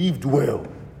lived well.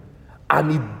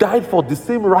 And he died for the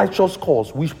same righteous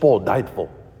cause which Paul died for.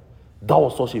 That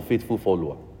was such a faithful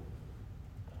follower.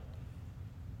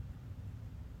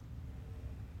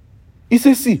 He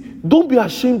says, see, don't be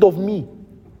ashamed of me.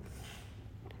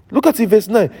 Look at it, verse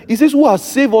 9. He says, who has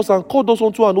saved us and called us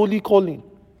unto an holy calling.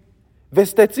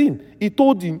 Verse 13, he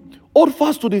told him, hold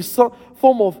fast to the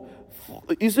form of,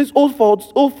 he says, hold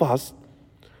fast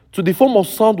to the form of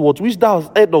sound words which thou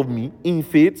hast heard of me in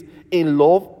faith, in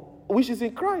love, which is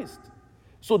in Christ.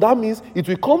 So that means it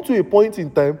will come to a point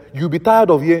in time, you'll be tired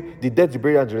of hearing the death, the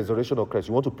burial, and the resurrection of Christ.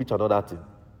 You want to preach another thing.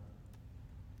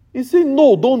 He said,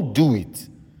 no, don't do it.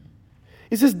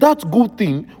 He says, that good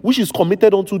thing which is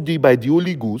committed unto thee by the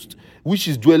Holy Ghost, which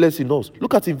is dwelleth in us.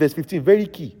 Look at in verse 15, very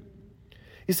key.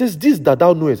 He says, this that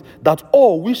thou knowest, that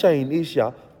all which are in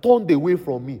Asia turned away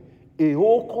from me. A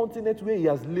whole continent where he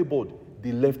has labored,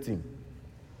 they left him.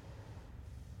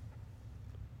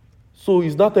 So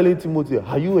he's not telling Timothy,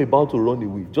 are you about to run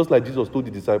away? Just like Jesus told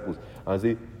the disciples and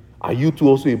say, are you two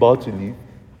also about to leave?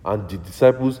 And the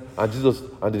disciples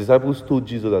told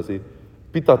Jesus and say,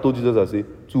 Peter told Jesus and say,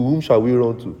 to whom shall we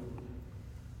run to?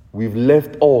 We've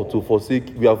left all to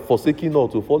forsake, we have forsaken all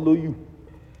to follow you.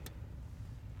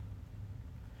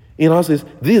 He now says,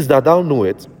 this that thou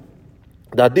knowest,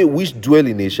 that they which dwell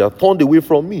in Asia turned away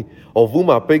from me, of whom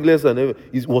are Pegles and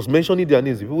he was mentioning their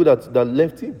names, the people that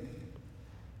left him.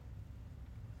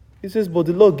 He says, but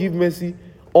the Lord give mercy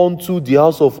unto the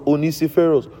house of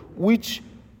Onesiphorus, which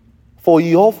for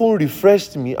he often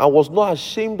refreshed me and was not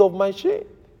ashamed of my shame.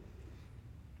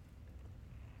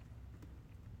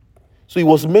 So he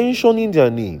was mentioning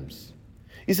their names.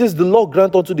 He says, the Lord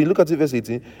grant unto thee, look at it, verse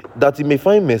 18, that he may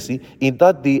find mercy in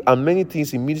that day, and many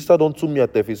things he ministered unto me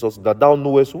at Ephesus, that thou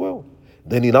knowest well.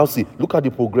 Then he now see, look at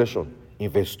the progression in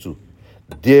verse 2.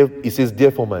 There, he says,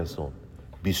 therefore, my son,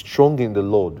 be strong in the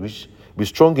Lord, be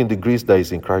strong in the grace that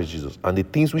is in Christ Jesus, and the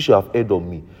things which you have heard of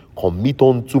me, commit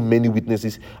unto many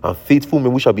witnesses, and faithful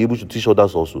men which shall be able to teach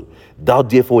others also. Thou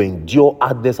therefore endure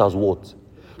hardness as what?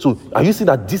 So, are you seeing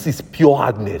that this is pure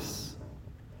hardness?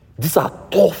 These are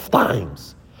tough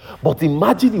times. But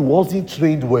imagine he wasn't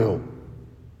trained well.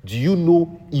 Do you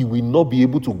know he will not be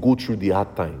able to go through the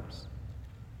hard times?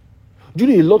 Do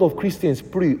you know a lot of Christians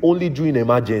pray only during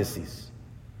emergencies?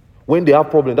 When they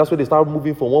have problems, that's when they start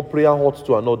moving from one prayer hut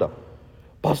to another.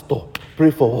 Pastor,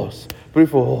 pray for us. Pray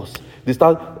for us. They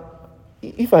start.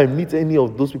 If I meet any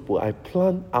of those people, I've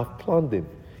planned them.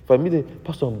 If I meet them,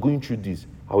 Pastor, I'm going through this.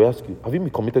 I will ask you, have you been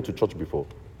committed to church before?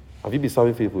 Have you been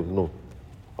serving faithful? No.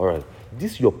 All right.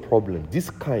 This is your problem. This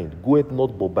kind goeth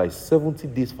not but by 70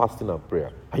 days fasting and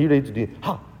prayer. Are you ready to do it?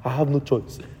 I have no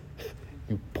choice.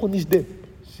 You punish them.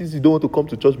 Since you don't want to come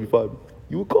to church before,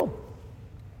 you will come.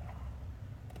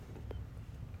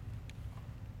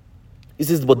 He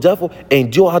says, but therefore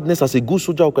endure hardness as a good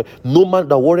soldier of Christ. No man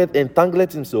that warreth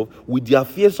entangleth himself with the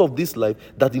affairs of this life,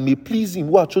 that he may please him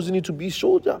who hath chosen him to be a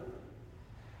soldier.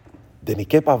 Then he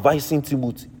kept advising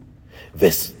Timothy.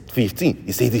 Verse 15,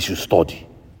 he says he should study.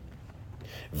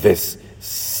 Verse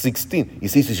 16, he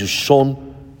says he should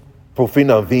shun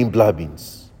profane and vain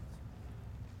blabbings.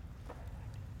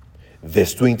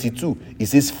 Verse 22, he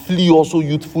says flee also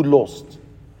youthful lust,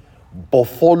 but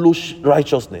follow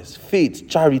righteousness, faith,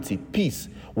 charity, peace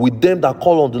with them that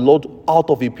call on the Lord out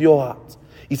of a pure heart.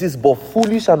 He says, but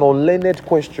foolish and unlearned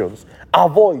questions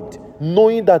avoid,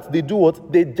 knowing that they do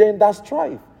what? They gender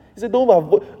strife. He said,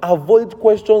 don't avoid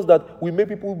questions that will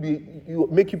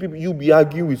make you be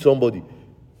arguing with somebody.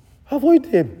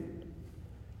 Avoid them.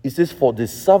 He says, for the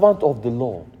servant of the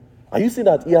Lord. Are you seeing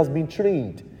that he has been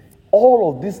trained? All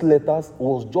of these letters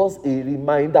was just a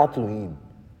reminder to him.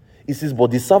 He says,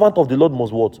 but the servant of the Lord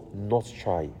must what? Not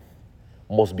strive.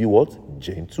 Must be what?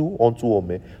 Gentle unto all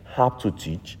men, hard to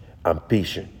teach, and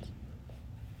patient.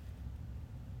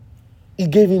 He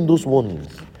gave him those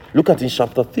warnings. Look at in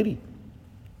chapter 3.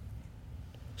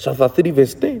 Chapter 3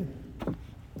 verse 10.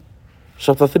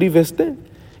 Chapter 3 verse 10.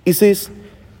 He says,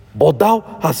 but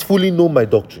thou hast fully known my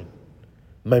doctrine,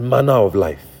 my manner of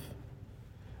life,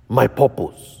 my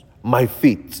purpose, my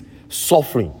faith,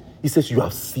 suffering. He says, you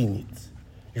have seen it.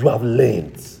 You have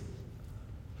learned.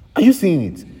 Are you seeing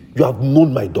it? You have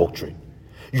known my doctrine.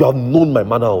 You have known my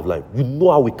manner of life. You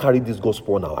know how we carry this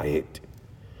gospel on our head.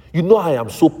 You know I am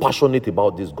so passionate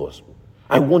about this gospel.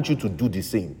 I want you to do the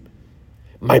same.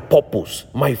 My purpose,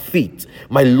 my faith,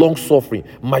 my long suffering,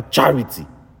 my charity,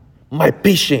 my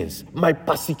patience, my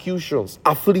persecutions,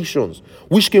 afflictions,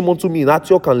 which came unto me in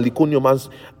Antioch and Iconium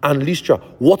and Lystra,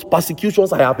 what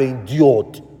persecutions I have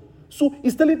endured. So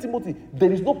he's telling Timothy,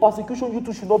 there is no persecution you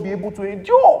two should not be able to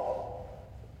endure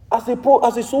as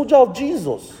a soldier of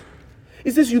Jesus. He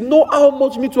says, you know how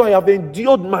much me too I have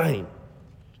endured mine.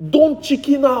 Don't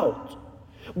chicken out.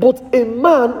 But a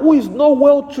man who is not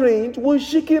well trained will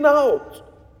chicken out.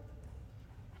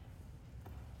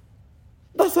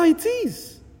 That's how it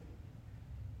is.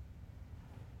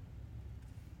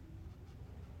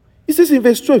 He says in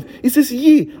verse 12, he says,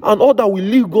 ye and all that will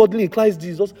live godly in Christ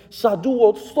Jesus shall do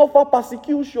what? Suffer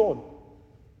persecution.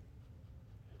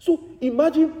 So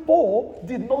imagine Paul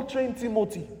did not train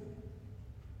Timothy.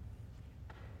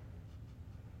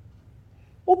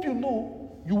 Hope you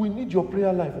know you will need your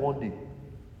prayer life one day.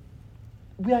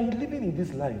 We are living in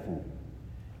this life.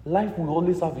 Life will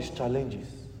always have its challenges.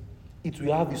 It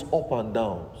will have its up and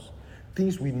downs.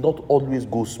 Things will not always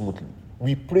go smoothly.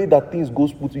 We pray that things go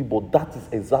smoothly, but that is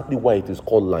exactly why it is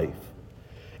called life.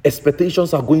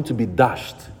 Expectations are going to be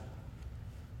dashed.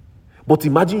 But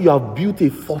imagine you have built a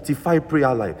fortified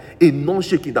prayer life, a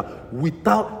non-shaking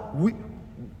that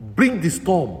bring the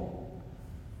storm.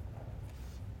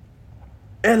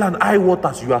 Hell and high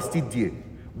waters, you are still there.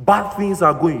 Bad things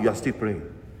are going, you are still praying.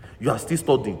 You are still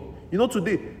studying. You know,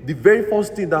 today, the very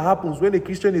first thing that happens when a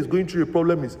Christian is going through a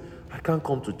problem is, I can't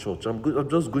come to church. I'm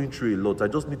just going through a lot. I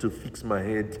just need to fix my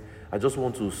head. I just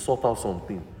want to sort out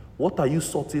something. What are you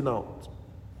sorting out?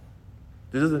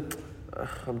 They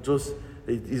just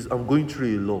say, I'm going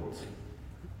through a lot.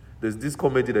 There's this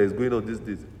comedy that is going on these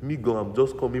days. Me go, I'm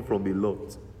just coming from a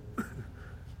lot.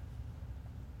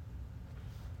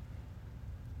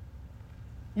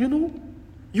 You know,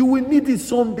 you will need it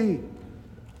someday.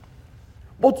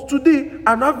 But today,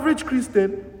 an average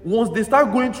Christian, once they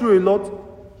start going through a lot,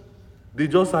 they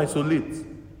just isolate.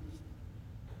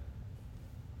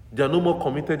 They are no more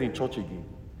committed in church again.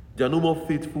 They are no more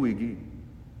faithful again.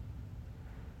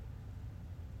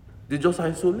 They just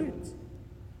isolate.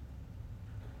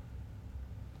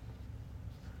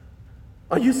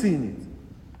 Are you seeing it?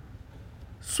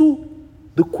 So,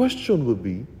 the question will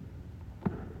be,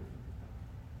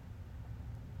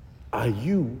 are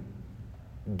you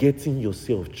getting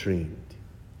yourself trained?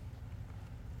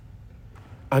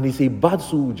 And it's a bad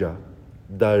soldier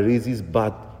that raises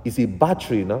bad, it's a bad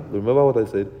trainer, remember what I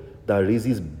said, that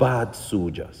raises bad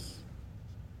soldiers.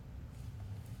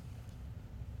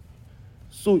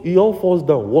 So it all falls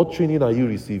down. What training are you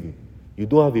receiving? You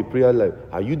don't have a prayer life.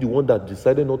 Are you the one that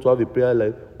decided not to have a prayer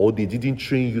life, or they didn't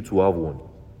train you to have one?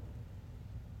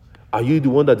 Are you the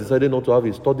one that decided not to have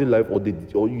a study life, or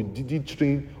you didn't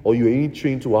train, or you ain't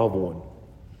trained to have one?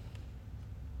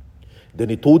 Then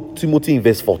he told Timothy in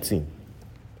verse 14,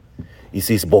 he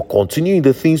says, but continue in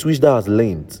the things which thou hast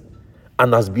learned,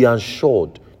 and hast been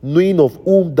assured, knowing of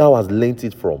whom thou hast learned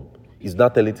it from. He's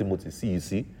not telling Timothy, you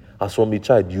see, as from a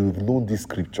child, you've known this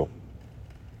scripture.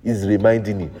 He's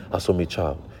reminding him, as from a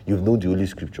child, you've known the Holy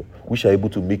Scripture, which are able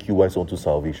to make you wise unto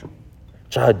salvation.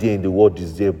 Child there in the word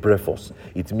is there, brephos.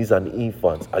 It means an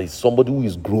infant, and it's somebody who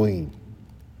is growing.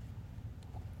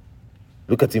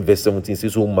 Look at in verse 17, it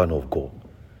says, O man of God,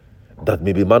 that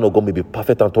maybe man of God may be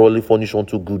perfect and thoroughly furnished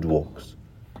unto good works.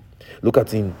 Look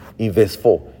at in verse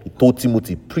 4, he told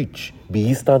Timothy, preach, be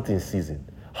instant in season,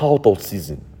 out of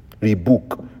season,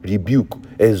 rebuke,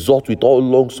 exhort with all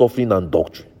long suffering and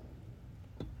doctrine.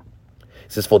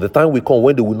 It says, for the time will come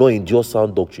when they will not endure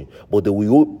sound doctrine, but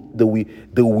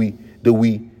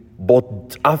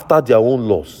but after their own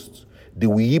lust, they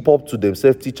will heap up to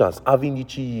themselves teachers having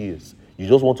itchy ears. You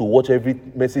just want to watch every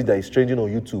message that is trending on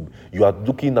YouTube. You are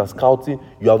looking at scouting.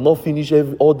 You have not finished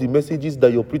all the messages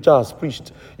that your preacher has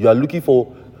preached. You are looking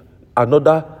for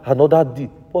another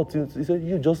deal. But he said,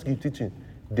 you just keep teaching.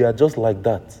 They are just like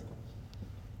that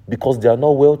because they are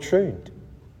not well trained.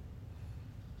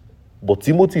 But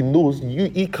Timothy knows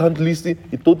he can't listen.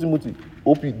 He told Timothy,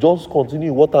 hope you just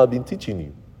continue what I've been teaching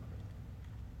you.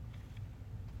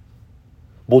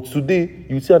 But today,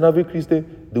 you see an average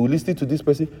Christian, they will listen to this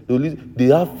person. They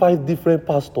have 5 different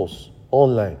pastors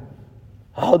online.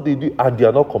 How they do, and they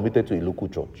are not committed to a local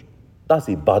church. That's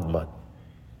a bad man,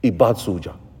 a bad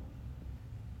soldier.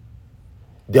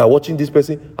 They are watching this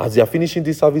person. As they are finishing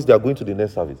this service, they are going to the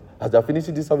next service. As they are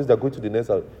finishing this service, they are going to the next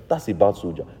service. That's a bad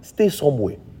soldier. Stay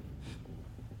somewhere.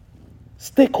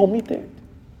 Stay committed.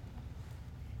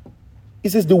 He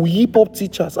says they will heap up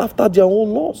teachers after their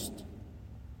own lust.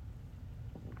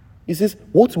 He says,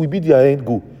 what will be their end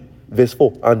goal? Verse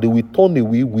 4, and they will turn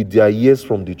away with their ears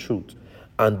from the truth,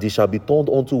 and they shall be turned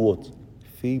unto what?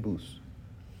 Fables.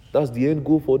 That's the end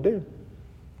goal for them.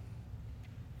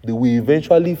 They will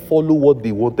eventually follow what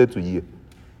they wanted to hear.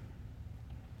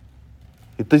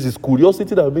 It is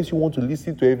curiosity that makes you want to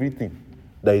listen to everything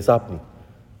that is happening.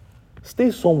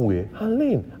 Stay somewhere and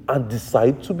learn and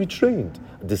decide to be trained.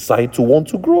 Decide to want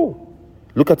to grow.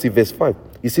 Look at it, verse 5.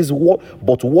 It says,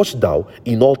 but watch thou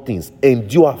in all things,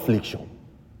 endure affliction.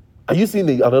 Are you seeing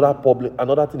another problem,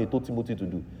 another thing he told Timothy to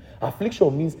do?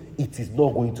 Affliction means it is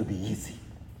not going to be easy.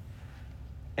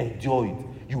 Endure it.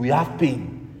 You will have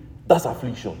pain. That's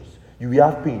afflictions. You will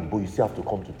have pain, but you still have to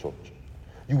come to church.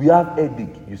 You will have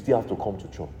headache, you still have to come to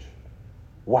church.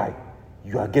 Why?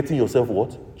 You are getting yourself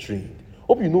what? Trained.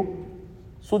 Hope you know,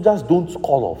 soldiers don't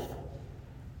call off.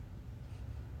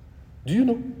 Do you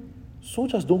know?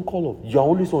 Soldiers don't call off. You are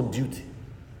always on duty.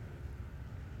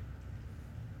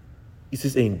 It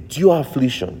says, endure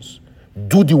afflictions.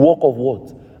 Do the work of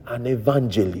what? An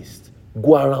evangelist.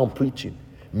 Go around preaching.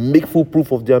 Make full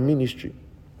proof of their ministry.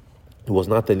 He was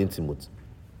not telling Timothy,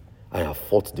 I have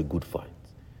fought the good fight.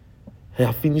 I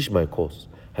have finished my course.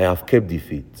 I have kept the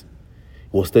faith.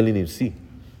 He was telling him, see,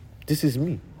 this is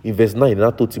me. In verse 9,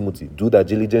 he told Timothy, do thy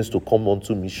diligence to come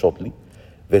unto me shortly.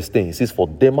 Verse 10, he says, for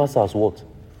Demas has what?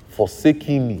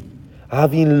 Forsaking me,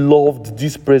 having loved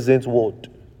this present world.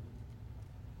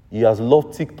 He has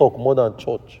loved TikTok more than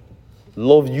church.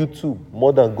 Love YouTube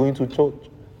more than going to church.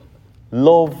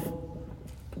 Love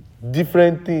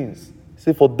different things.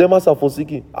 Say, for Demas are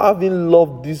forsaken, having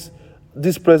loved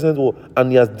this present world,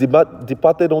 and he has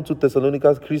departed unto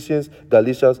Thessalonians, Christians,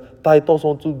 Galatians, Titus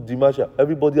unto Demartia.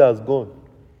 Everybody has gone.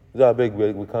 I beg,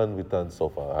 we can't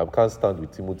suffer. I can't stand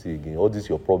with Timothy again. All this is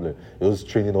your problem. You're just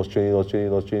training us.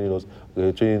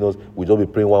 We just be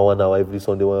praying 1 hour every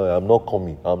Sunday. I'm not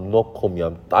coming.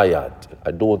 I'm tired.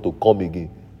 I don't want to come again.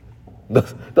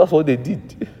 That's what they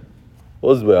did.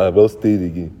 That's why I just stayed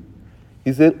again.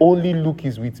 He said, only Luke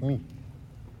is with me.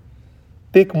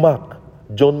 Take Mark,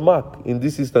 John Mark, in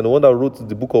this instance, the one that wrote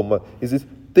the book of Mark. He says,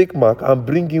 take Mark and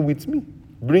bring him with me.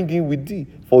 Bring him with thee,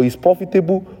 for it's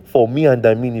profitable for me and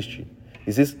thy ministry.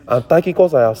 He says, and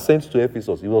Tychicus I have sent to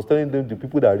Ephesus. He was telling them, the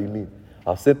people that remain,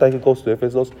 I've sent Tychicus to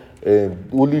Ephesus, and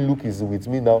only Luke is with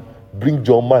me now. Bring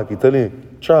John Mark. He's telling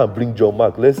him, try and bring John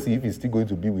Mark. Let's see if he's still going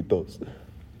to be with us.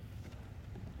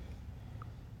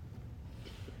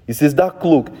 He says, that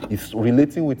cloak is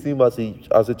relating with him as a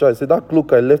child. He said, that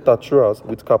cloak I left at Troas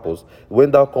with Carpus. When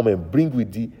thou come and bring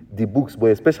with thee the books, but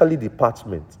especially the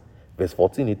parchment. Verse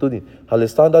 14, he told him,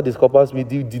 Alexander discovers me,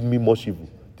 did me much evil.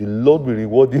 The Lord will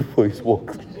reward him for his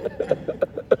work.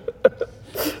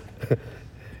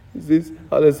 He says,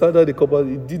 Alexander discovers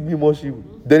he did me much evil.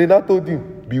 Then he now told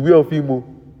him, beware of him.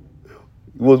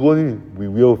 He was warning him,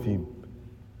 beware of him.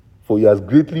 For he has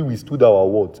greatly withstood our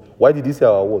words. Why did he say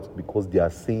our words? Because they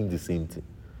are saying the same thing.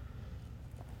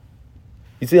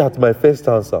 He said, at my first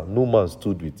answer, no man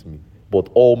stood with me, but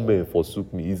all men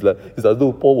forsook me. It's as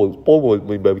though Paul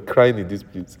was crying in this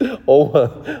place. All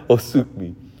men forsook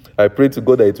me. I pray to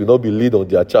God that it will not be laid on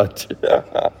their charge.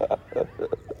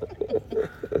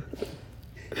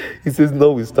 He says,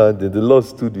 notwithstanding, the Lord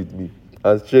stood with me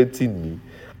and strengthened me,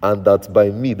 and that by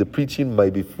me the preaching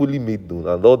might be fully made known,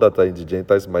 and all that are in the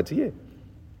Gentiles might hear.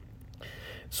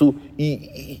 So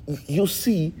you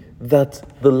see that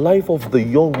the life of the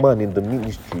young man in the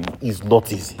ministry is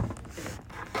not easy.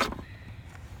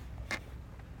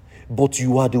 But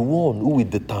you are the one who will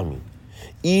determine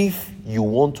if you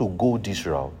want to go this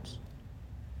route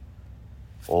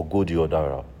or go the other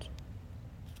route.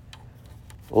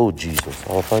 Oh, Jesus,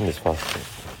 our time is fasting.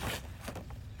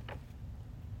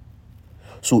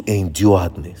 So endure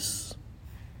hardness.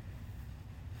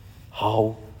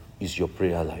 How is your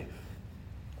prayer life?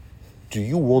 Do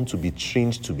you want to be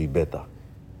trained to be better?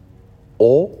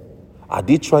 Or are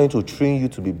they trying to train you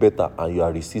to be better and you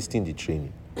are resisting the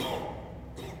training?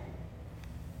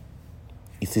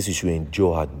 It says you should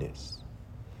endure hardness.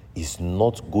 It's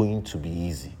not going to be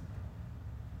easy.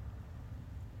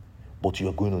 But you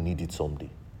are going to need it someday.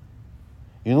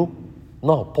 You know,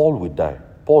 now Paul will die.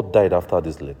 Paul died after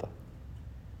this letter.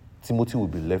 Timothy will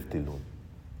be left alone.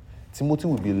 Timothy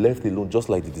will be left alone just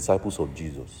like the disciples of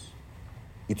Jesus.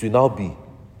 It will now be,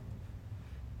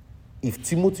 if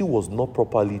Timothy was not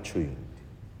properly trained,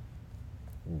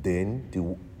 then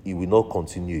he will not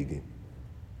continue again.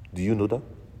 Do you know that?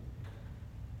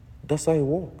 That's how it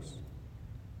works.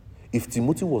 If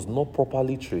Timothy was not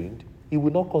properly trained, he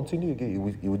will not continue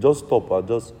again. He will just stop and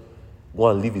just go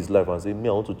and live his life and say, me,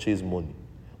 I want to chase money.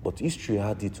 But history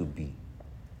had it to be.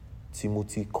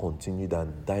 Timothy continued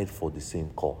and died for the same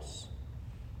cause.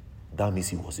 That means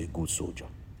he was a good soldier.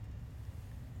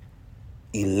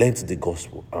 He learned the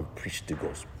gospel and preached the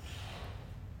gospel.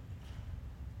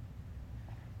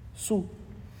 So,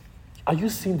 are you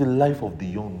seeing the life of the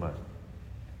young man?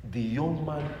 The young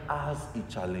man has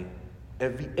a challenge.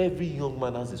 Every young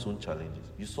man has his own challenges.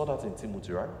 You saw that in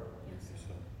Timothy, right? Yes,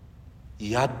 sir.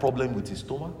 He had problem with his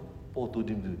stomach. Paul told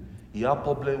him to. He had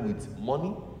problem with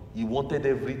money. He wanted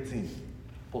everything.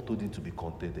 Paul told him to be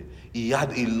contented. He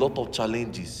had a lot of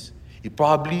challenges. He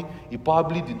probably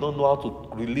did not know how to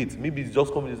relate. Maybe he's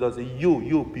just coming and say,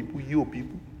 yo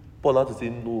people. Paul had to say,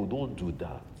 no, don't do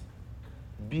that.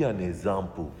 Be an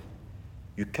example.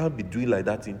 You can't be doing like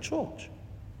that in church.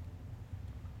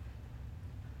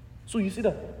 So you see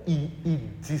that he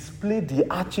displayed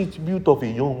the attribute of a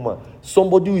young man.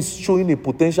 Somebody who is showing a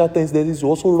potential tendency to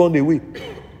also run away.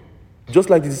 Just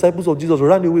like the disciples of Jesus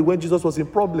ran away when Jesus was in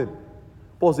problem.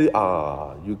 Paul said,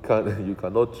 you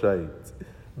cannot try it.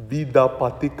 Be thou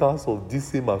partakers of this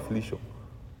same affliction.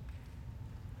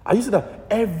 And you see that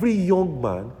every young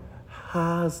man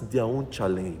has their own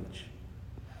challenge.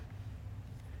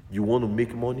 You want to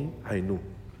make money? I know.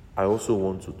 I also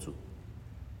want to too.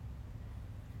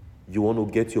 You want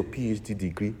to get your PhD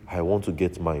degree? I want to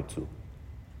get mine too.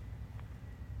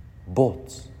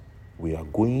 But we are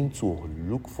going to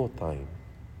look for time,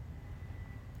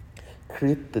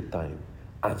 create the time,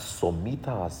 and submit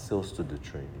ourselves to the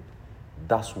training.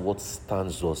 That's what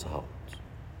stands us out.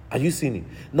 Are you seeing it?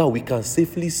 Now we can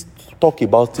safely talk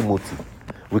about Timothy.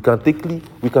 We can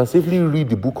safely read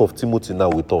the book of Timothy now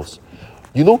with us.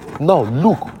 You know, now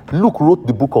Luke wrote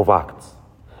the book of Acts.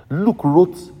 Luke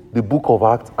wrote the book of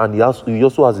Acts, and he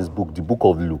also has his book, the book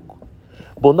of Luke.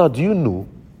 But now, do you know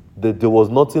that there was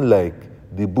nothing like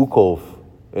the book of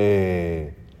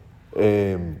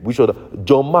which other?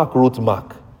 John Mark wrote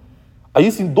Mark. Are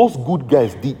you seeing those good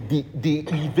guys? They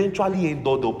eventually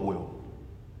ended up well.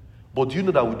 But do you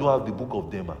know that we don't have the book of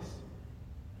Demas?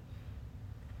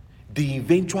 They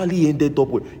eventually ended up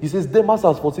well. He says, Demas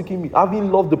has forsaken me, having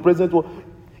loved the present world.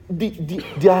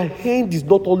 Their hand is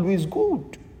not always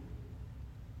good.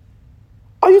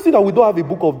 Are you seeing that we don't have a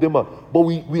book of Demas? But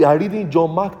we are reading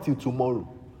John Mark till tomorrow.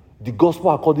 The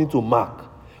gospel according to Mark.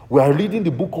 We are reading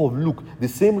the book of Luke. The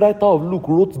same writer of Luke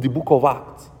wrote the book of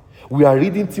Acts. We are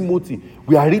reading Timothy.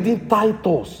 We are reading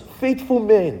Titus. Faithful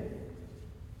men.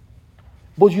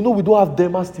 But you know we don't have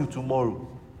Demas till tomorrow.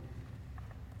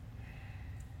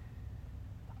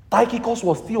 Tychicus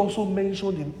was still also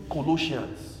mentioned in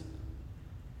Colossians.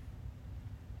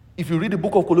 If you read the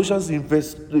book of Colossians in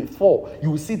verse 4,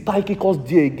 you will see Tychicus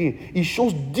there again. It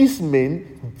shows these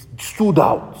men stood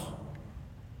out.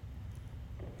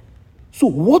 So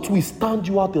what will stand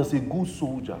you out as a good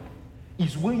soldier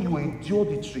is when you endure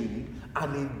the training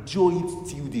and endure it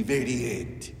till the very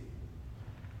end.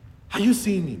 Are you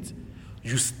seeing it?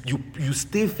 You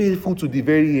stay faithful to the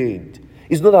very end.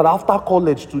 It's not that after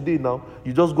college today now,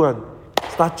 you just go and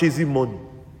start chasing money.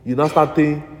 You now start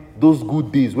paying those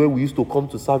good days when we used to come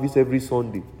to service every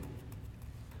Sunday.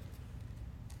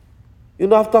 You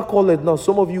know, after college now,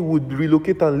 some of you would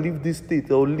relocate and leave this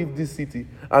state or leave this city.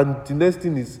 And the next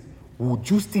thing is, would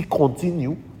you still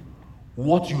continue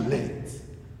what you learned?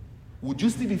 Would you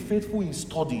still be faithful in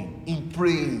studying, in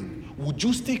praying? Would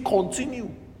you still continue?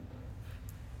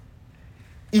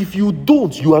 If you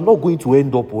don't, you are not going to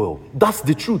end up well. That's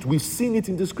the truth. We've seen it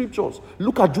in the scriptures.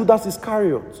 Look at Judas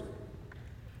Iscariot.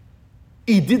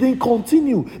 He didn't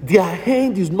continue. Their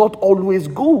hand is not always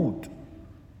good.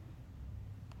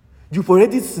 You've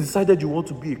already decided you want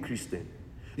to be a Christian.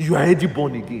 You are already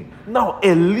born again. Now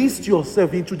enlist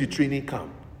yourself into the training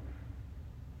camp.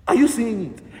 Are you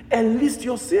seeing it? Enlist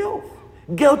yourself.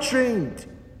 Get trained.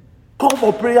 Come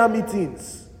for prayer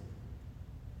meetings.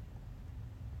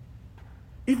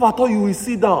 If I thought you will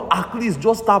sit down, at least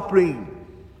just start praying.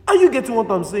 Are you getting what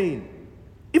I'm saying?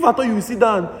 If I thought you will sit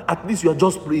down, at least you are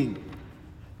just praying.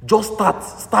 Just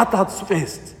start at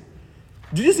first.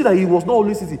 Did you see that he was not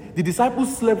always sitting? The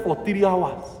disciples slept for 3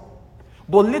 hours.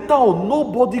 But later on,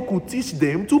 nobody could teach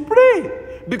them to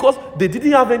pray. Because they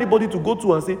didn't have anybody to go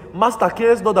to and say, Master,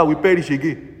 cares not that we perish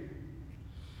again.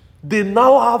 They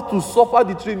now have to suffer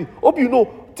the training. Hope you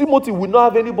know, Timothy will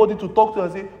not have anybody to talk to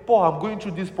and say, Paul, I'm going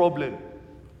through this problem.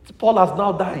 Paul has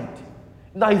now died.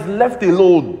 Now he's left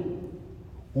alone.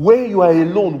 When you are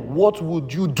alone, what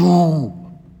would you do?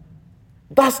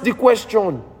 That's the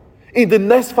question. In the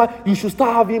next 5, you should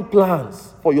start having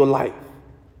plans for your life.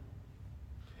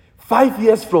 5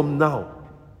 years from now,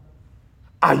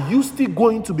 are you still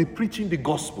going to be preaching the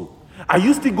gospel? Are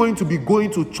you still going to be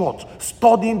going to church,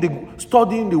 studying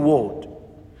the word?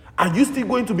 Are you still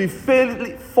going to be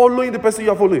following the person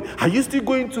you are following? Are you still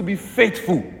going to be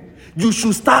faithful? You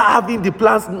should start having the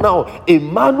plans now. A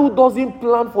man who doesn't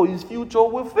plan for his future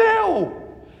will fail.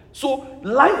 So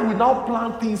life will now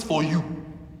plan things for you.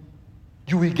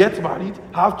 You will get married,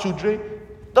 have children.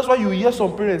 That's why you hear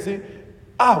some parents say,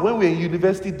 when we were in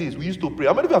university days, we used to pray.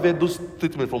 How many of you have heard those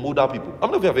statements from older people? How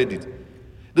many of you have heard it?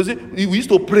 They say, we used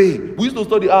to pray. We used to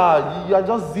study. You are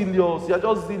just zealous. You are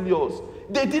just zealous.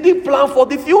 They didn't plan for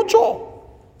the future.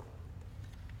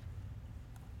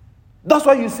 That's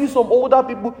why you see some older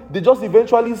people, they just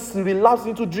eventually relapse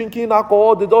into drinking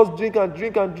alcohol. They just drink and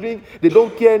drink and drink. They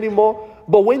don't care anymore.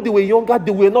 But when they were younger,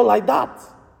 they were not like that.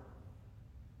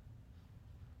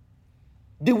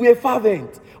 They were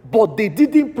fervent, but they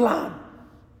didn't plan.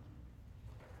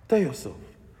 Tell yourself,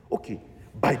 okay,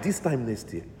 by this time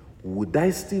next year, would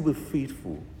I still be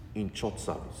faithful in church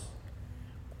service?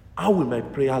 How will my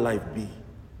prayer life be?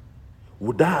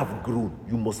 Would I have grown?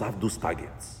 You must have those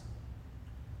targets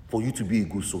for you to be a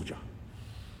good soldier.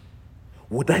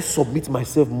 Would I submit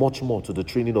myself much more to the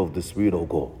training of the Spirit of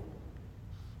God?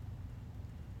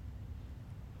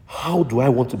 How do I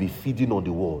want to be feeding on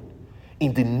the word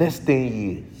in the next 10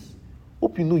 years?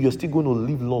 Hope you know you're still going to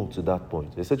live long to that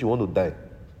point. They said you want to die.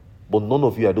 But none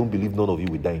of you, I don't believe none of you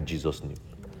will die in Jesus' name.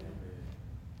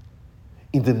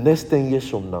 In the next 10 years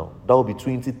from now, that will be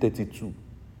 2032.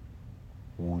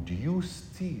 Would you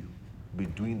still be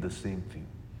doing the same thing?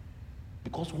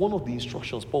 Because one of the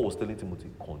instructions Paul was telling Timothy,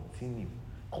 continue,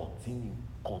 continue,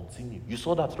 continue. You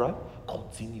saw that, right?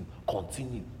 Continue,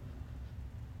 continue.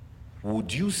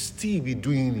 Would you still be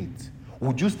doing it?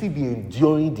 Would you still be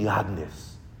enduring the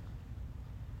hardness?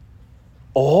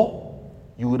 Or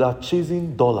you would have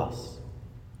chasing dollars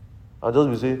and just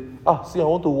be saying, see, I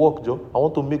want to work, Joe. I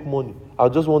want to make money. I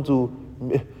just want to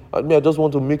make money. I just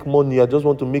want to make money. I just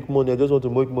want to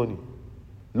make money.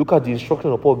 Look at the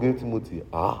instruction of Paul gave Timothy.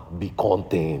 Be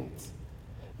content.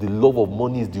 The love of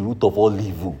money is the root of all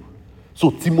evil. So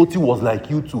Timothy was like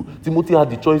you too. Timothy had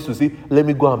the choice to say, let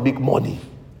me go and make money.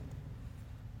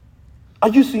 Are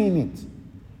you seeing it?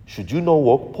 Should you not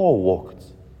work? Paul worked.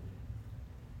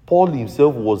 Paul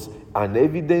himself was an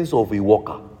evidence of a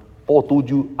worker. Paul told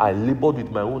you, I labored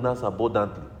with my own hands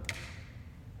abundantly.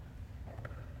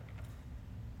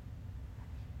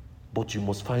 But you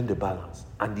must find the balance.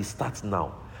 And it starts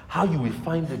now. How you will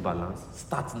find the balance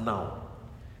starts now.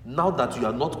 Now that you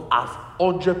are not as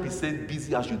 100%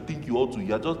 busy as you think you ought to.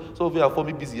 You are just, some of you are for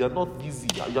me busy. You are not busy.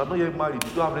 You are not yet married. You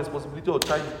don't have responsibility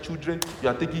of children you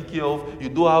are taking care of. You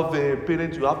don't have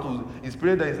parents you have to. It's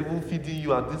parent that is even feeding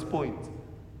you at this point.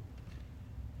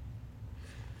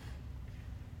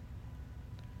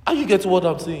 Are you getting what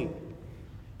I'm saying?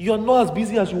 You are not as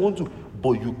busy as you want to.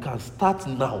 But you can start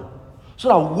now. So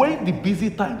that when the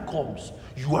busy time comes,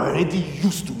 you are already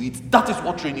used to it. That is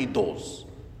what training does.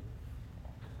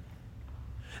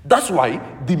 That's why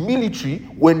the military,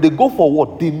 when they go for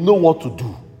war, they know what to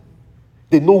do.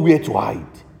 They know where to hide.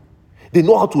 They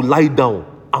know how to lie down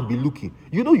and be looking.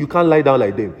 You know you can't lie down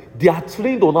like them. They are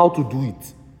trained on how to do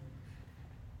it.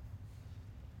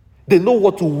 They know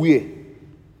what to wear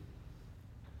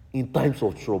in times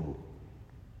of trouble.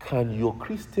 Can your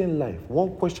Christian life,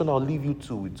 one question I'll leave you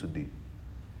to with today,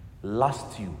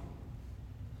 last you?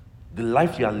 The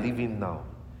life you are living now,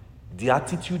 the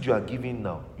attitude you are giving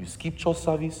now. You skip church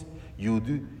service, you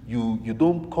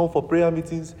don't come for prayer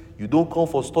meetings, you don't come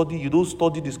for study, you don't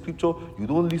study the scripture, you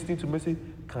don't listen to message.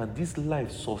 Can this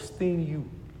life sustain you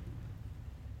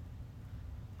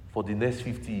for the next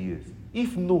 50 years?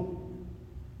 If no,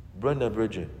 brother and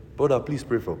brethren, brother, please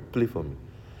play for me.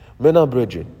 Men and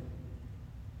brethren,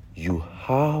 you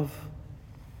have,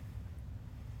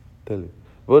 tell him,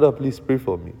 brother, please pray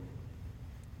for me.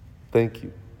 Thank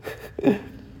you.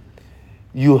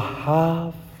 You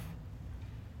have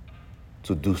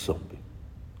to do something.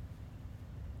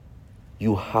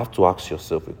 You have to ask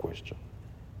yourself a question.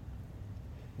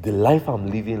 The life I'm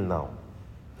living now,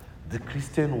 the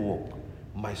Christian walk,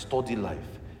 my study life,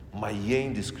 my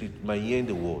hearing the script, my hearing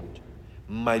the word,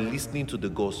 my listening to the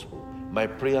gospel, my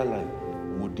prayer life,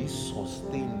 would this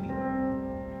sustain me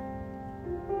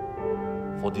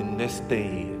for the next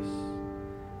 10 years?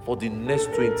 For the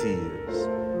next 20 years?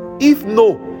 If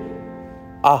no,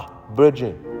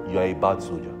 brethren, you are a bad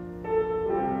soldier.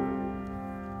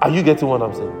 Are you getting what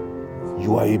I'm saying?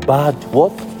 You are a bad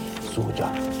what? Soldier.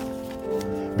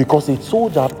 Because a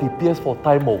soldier prepares for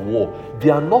time of war. They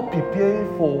are not preparing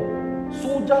for,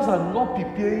 soldiers are not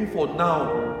preparing for now.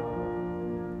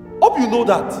 Hope you know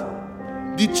that.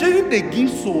 The training they give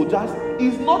soldiers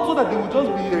is not so that they will just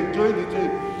be enjoying the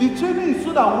training. The training is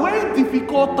so that when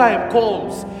difficult time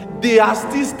comes, they are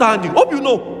still standing. Hope you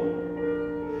know.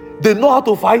 They know how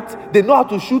to fight. They know how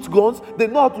to shoot guns. They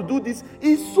know how to do this.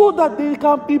 It's so that they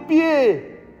can prepare.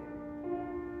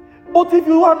 But if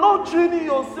you are not training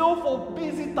yourself for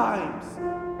busy times,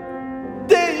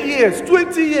 10 years,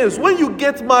 20 years, when you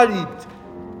get married,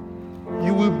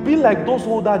 you will be like those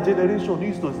older generation who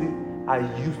used to say, I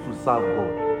used to serve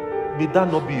God. May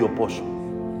that not be your portion.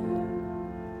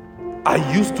 I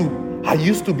used to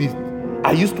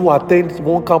attend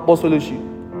one campus fellowship.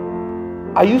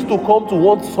 I used to come to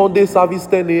one Sunday service,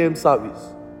 10 a.m.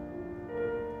 service.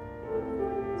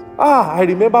 I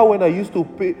remember when I used to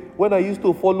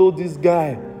follow this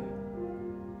guy.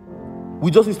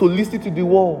 We just used to listen to the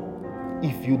word.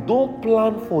 If you don't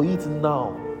plan for it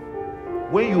now,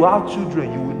 when you have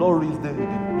children, you will not raise them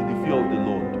in the fear of the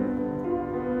Lord.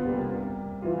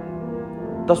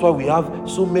 That's why we have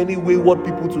so many wayward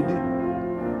people today.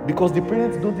 Because the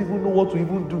parents don't even know what to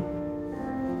even do.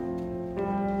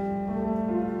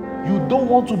 You don't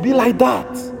want to be like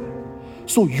that.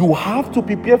 So you have to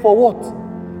prepare for what?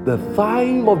 The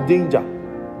time of danger.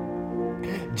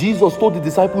 Jesus told the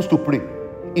disciples to pray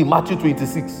in Matthew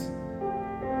 26.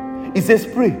 He says,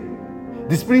 pray.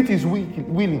 The spirit is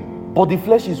willing, but the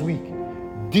flesh is weak.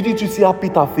 Didn't you see how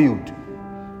Peter failed?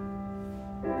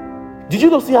 Did you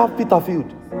not see how Peter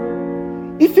failed?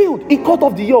 He failed. He cut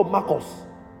off the ear of Marcus.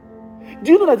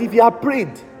 Do you know that if he had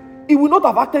prayed, he would not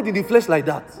have acted in the flesh like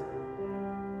that?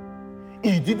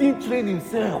 He didn't train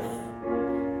himself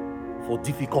for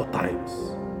difficult times.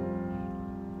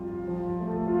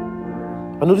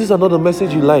 I know this is another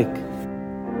message you like.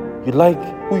 You like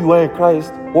who you are in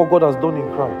Christ, what God has done in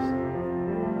Christ.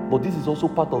 But this is also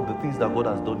part of the things that God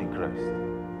has done in Christ.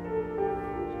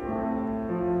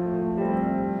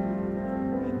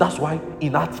 That's why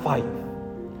in Acts 5,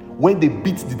 when they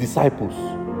beat the disciples,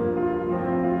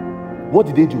 what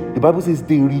did they do? The Bible says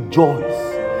they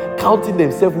rejoice, counting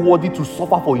themselves worthy to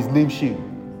suffer for his name's sake.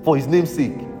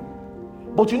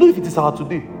 But you know, if it is our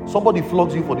today, somebody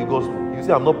flogs you for the gospel, you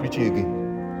say, I'm not preaching again.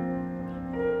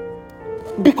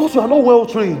 Because you are not well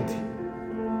trained.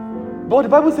 But the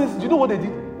Bible says, do you know what they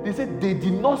did? They said they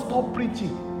did not stop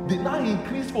preaching. They now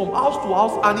increased from house to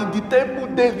house and in the temple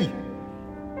daily.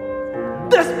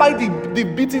 Despite the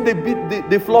beating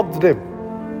they flogged them.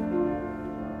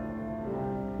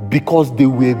 Because they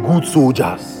were good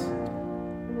soldiers.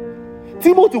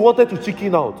 Timothy wanted to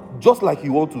chicken out, just like he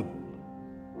wanted.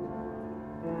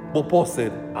 But Paul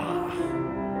said,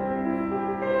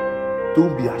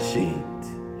 don't be ashamed.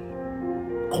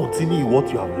 Continue what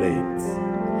you have learned.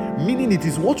 Meaning it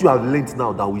is what you have learned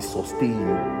now that will sustain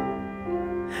you.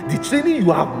 The training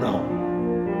you have now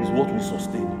is what will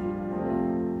sustain you.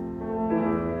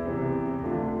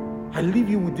 I leave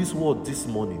you with this word this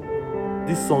morning,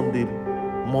 this Sunday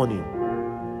morning,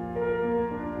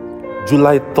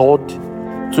 July 3rd,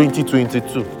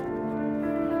 2022.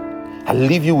 I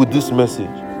leave you with this message.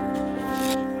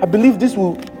 I believe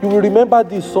you will remember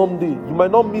this someday. You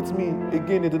might not meet me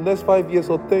again in the next 5 years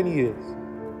or 10 years.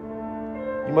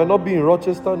 You might not be in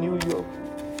Rochester, New York.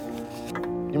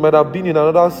 You might have been in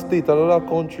another state, another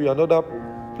country, another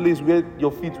place where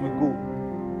your feet will go.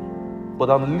 But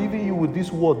I'm leaving you with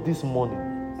this word this morning.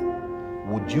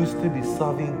 Would you still be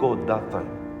serving God that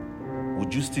time?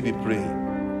 Would you still be praying?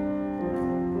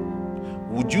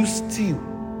 Would you still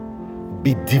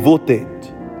be devoted?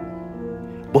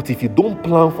 But if you don't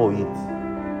plan for it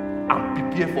and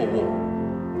prepare for war,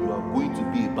 you are going to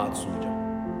be a bad soldier.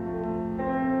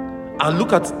 And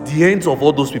look at the ends of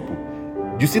all those people.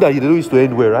 You see that they don't used to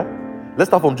end well, right? Let's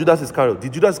start from Judas Iscariot.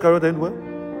 Did Judas Iscariot end well?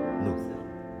 No.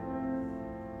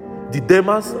 Did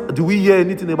Demas, do we hear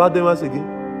anything about Demas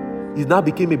again? It now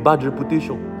became a bad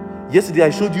reputation. Yesterday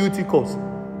I showed you Eutychus.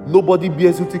 Nobody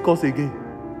bears Eutychus again.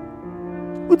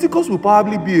 Eutychus will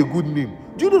probably be a good name.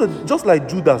 Do you know that just like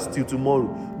Judas till tomorrow,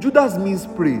 Judas means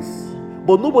praise.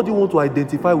 But nobody wants to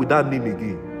identify with that name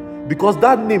again. Because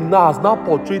that name now has now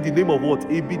portrayed the name of what?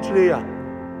 A betrayer.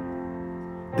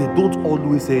 They don't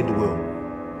always end well.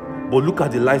 But look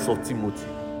at the lives of Timothy.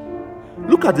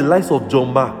 Look at the lives of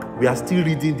John Mark. We are still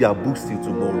reading their books till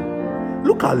tomorrow.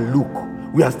 Look at Luke.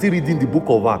 We are still reading the book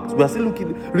of Acts. We are still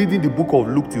reading the book of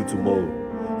Luke till tomorrow.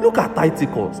 Look at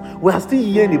Tychicus. We are still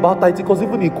hearing about Tychicus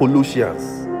even in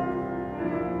Colossians.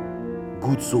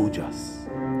 Good soldiers.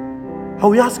 I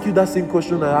will ask you that same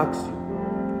question I asked you.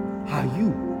 Are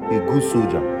you a good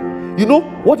soldier? You know,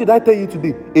 what did I tell you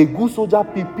today? A good soldier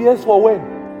prepares for when?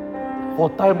 For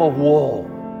time of war.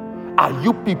 Are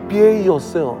you preparing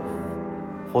yourself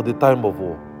for the time of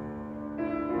war?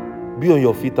 Be on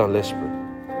your feet and let's pray.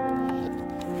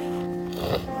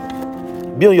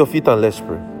 Be on your feet and let's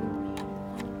pray.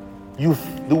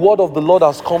 The word of the Lord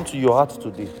has come to your heart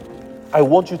today. I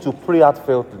want you to pray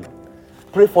heartfeltly.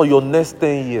 Pray for your next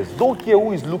 10 years. Don't care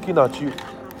who is looking at you.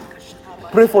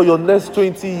 Pray for your next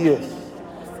 20 years.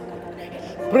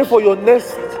 Pray for your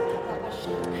next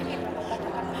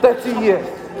 30 years.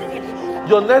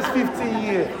 Your next 15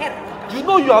 years. You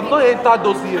know you have not entered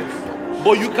those years,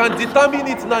 but you can determine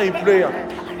it now in prayer.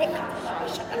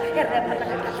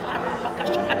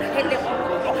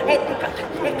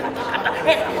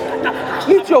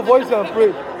 Lift your voice and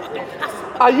pray.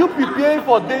 Are you preparing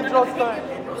for dangerous times?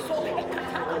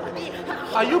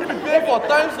 Are you preparing for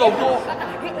times of war?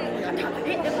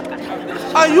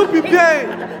 Are you preparing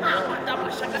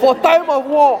for time of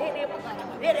war?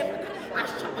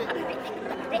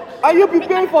 Are you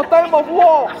preparing for time of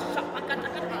war?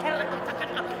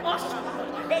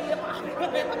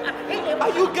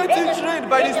 Are you getting trained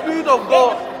by the Spirit of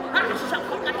God?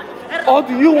 Or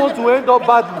do you want to end up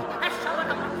badly?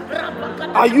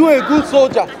 Are you a good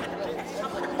soldier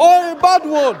or a bad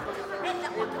one?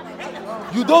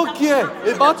 You don't care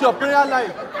about your prayer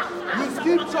life. You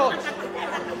skip church.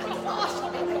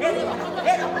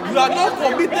 You are not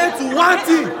committed to one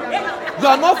thing. You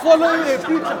are not following a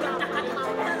preacher.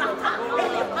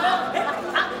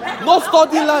 No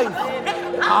study life.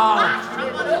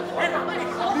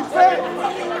 Prepare.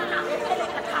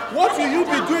 What will you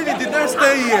be doing in the next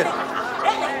 10 years?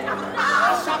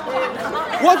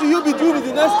 What will you be doing in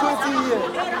the next 20 years?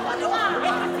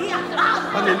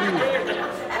 Hallelujah.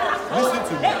 Listen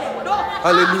to me.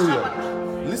 Hallelujah.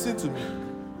 Listen to me.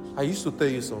 I used to tell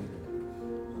you something.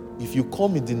 If you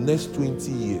come in the next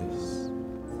 20 years,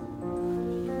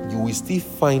 you will still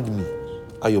find me,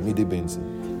 Ayomide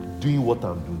Benson, doing what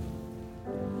I'm doing.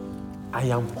 I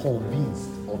am convinced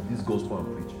of this gospel I'm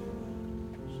preaching.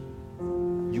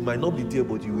 You might not be there,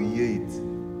 but you will hear it.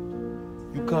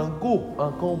 You can go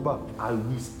and come back. I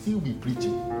will still be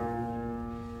preaching.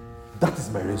 That is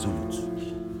my resolute.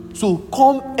 So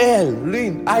come hell,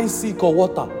 rain, ice, sick or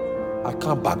water, I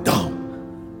can't back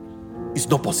down. It's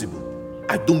not possible.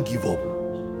 I don't give up.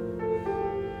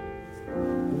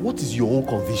 What is your own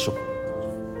conviction?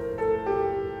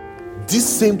 This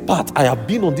same path, I have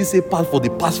been on this same path for the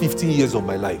past 15 years of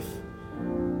my life.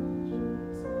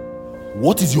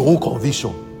 What is your own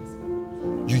conviction?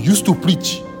 You used to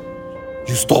preach,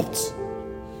 you stopped.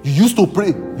 You used to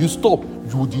pray, you stopped.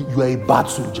 You are a bad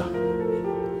soldier.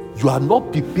 You are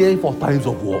not preparing for times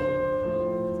of war.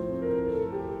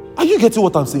 Are you getting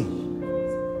what I'm saying?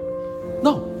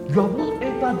 Now, you have not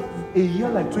entered a year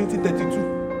like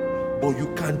 2032, but you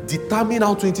can determine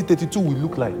how 2032 will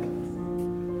look like.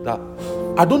 That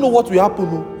I don't know what will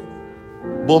happen,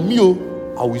 but me,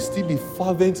 I will still be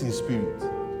fervent in spirit,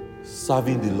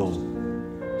 serving the Lord.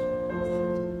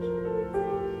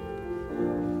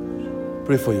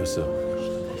 Pray for yourself.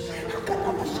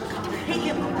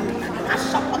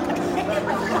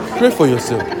 Pray for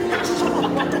yourself.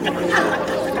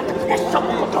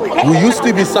 Will you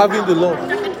still be serving the Lord?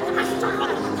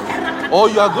 Or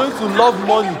you are going to love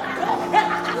money?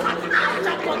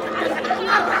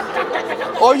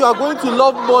 Or you are going to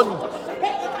love money?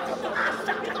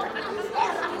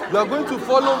 You are going to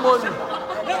follow money?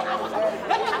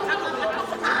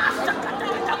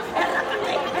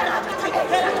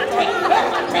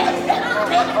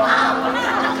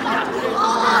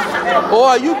 Or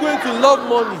are you going to love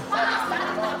money?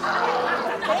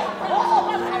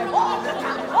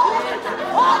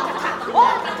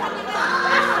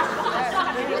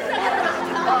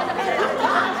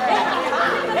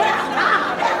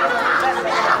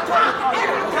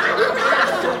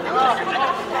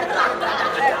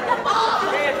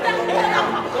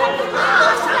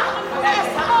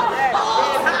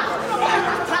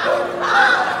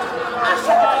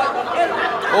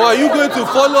 Or are you going to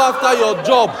follow after your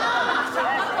job?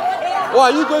 Or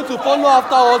are you going to follow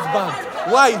after husband,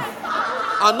 wife,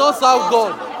 and not serve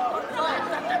God?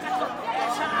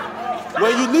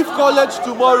 When you leave college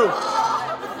tomorrow,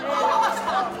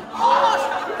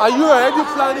 are you already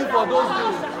planning for those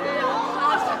days?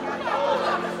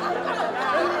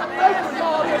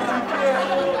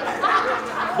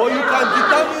 But you can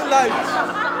determine life.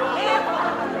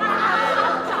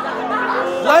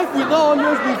 Life will not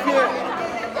always be fair.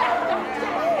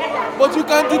 But you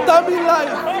can determine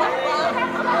life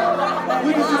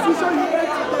with the decision you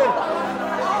make today.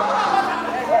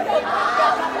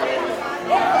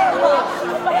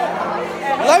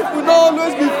 Life will not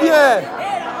always be fair.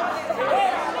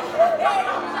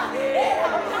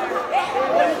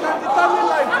 But you can determine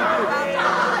life today.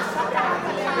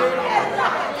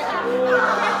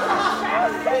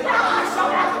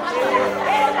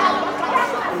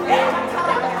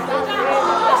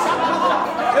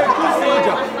 A good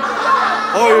soldier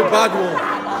or a bad one.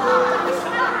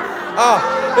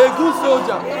 A good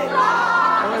soldier.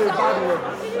 Or a bad one.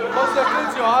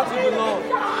 Consecrate your heart to the Lord.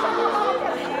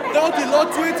 Tell the Lord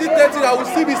 2030 I will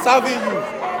still be serving you.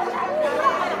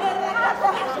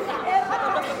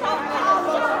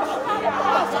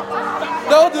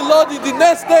 Tell the Lord in the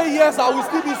next 10 years I will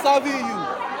still be serving you.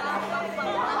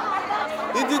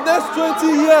 In the next 20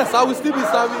 years I will still be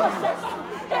serving you.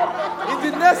 In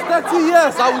the next 30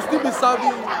 years I will still be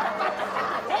serving you.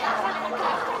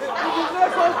 In the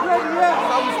next 100 years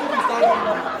I will still be serving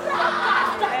you.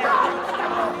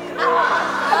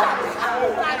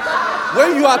 When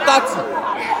you are 30,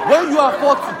 when you are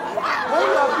 40, when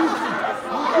you are 50,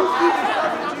 you still be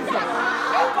serving Jesus.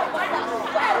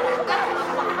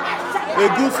 A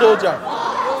good soldier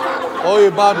or a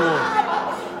bad one?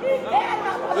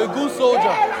 A good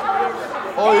soldier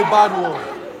or a bad one?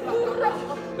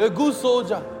 A good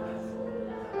soldier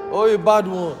or a bad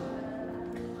one?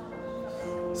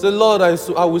 Say, Lord, I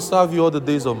will serve you all the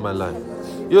days of my life.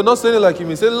 You're not saying it like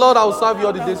me. Say, Lord, I will serve you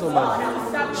all the days of my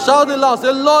life. Shout it loud.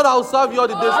 Say, Lord, I will serve you all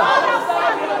the days of my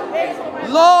life.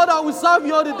 Lord, I will serve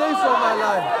you all the days of my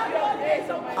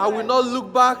life. I will not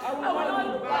look back.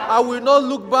 I will not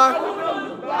look back.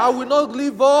 I will not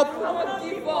give up.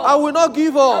 I will not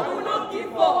give up.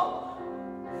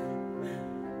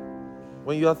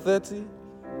 When you are 30,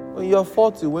 when you are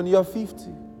 40, when you are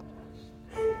 50,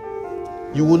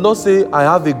 you will not say, I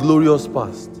have a glorious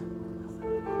past.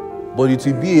 But it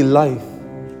will be a life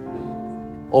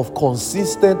of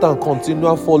consistent and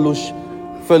continual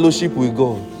fellowship with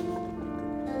God.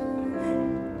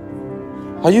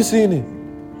 Are you seeing it?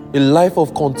 A life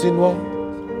of continual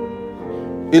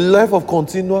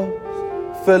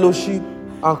fellowship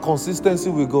and consistency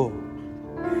with God.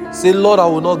 Say, Lord, I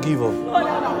will not give up.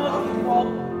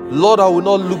 Lord, I will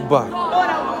not look back.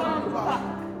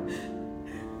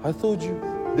 I told you,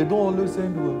 they don't always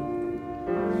end well.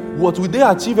 What will they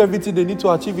achieve everything they need to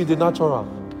achieve in the natural?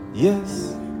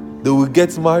 Yes. They will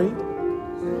get married.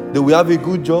 They will have a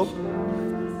good job.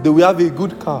 They will have a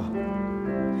good car.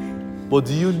 But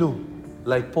do you know,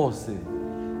 like Paul said,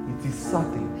 it is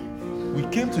certain. We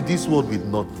came to this world with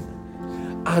nothing.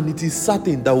 And it is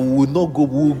certain that we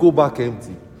will go back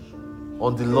empty.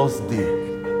 On the last day,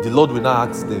 the Lord will not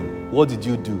ask them, what did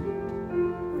you do?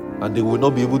 And they will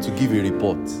not be able to give a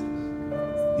report.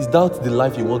 Is that the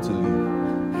life you want to live?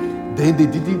 Then they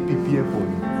didn't prepare for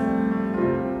you.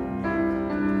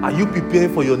 Are you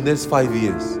preparing for your next 5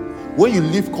 years? When you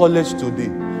leave college today,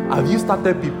 have you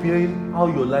started preparing how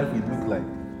your life will look like?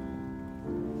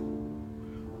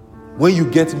 When you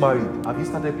get married, have you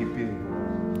started preparing?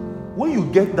 When you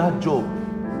get that job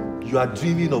you are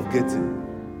dreaming of getting,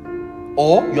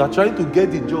 or you are trying to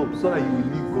get the job so that you will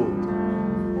leave God,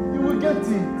 you will get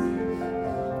it,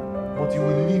 but you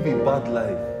will live a bad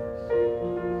life.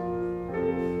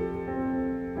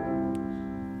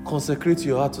 Consecrate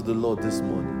your heart to the Lord this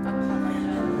morning.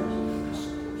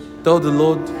 Tell the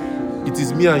Lord, it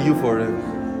is me and you forever.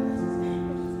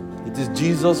 It is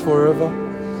Jesus forever.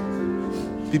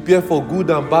 Prepare for good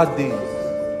and bad days.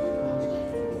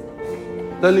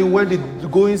 Tell him when the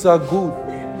goings are good,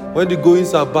 when the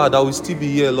goings are bad, I will still be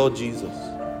here, Lord Jesus.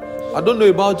 I don't know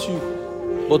about you,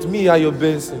 but me, I your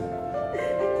blessing.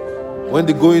 When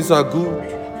the goings are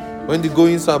good, when the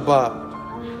goings are bad,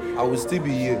 I will still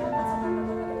be here.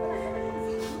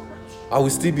 I will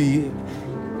still be here.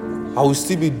 I will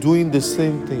still be doing the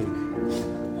same thing.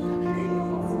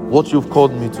 What you've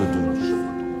called me to do.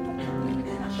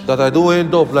 That I don't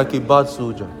end up like a bad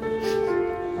soldier.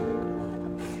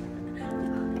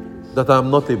 That I'm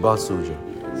not a bad soldier.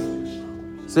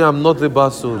 Say, I'm not a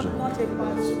bad soldier.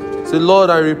 Say, Lord,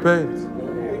 I repent.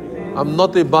 I'm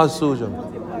not a bad soldier.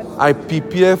 I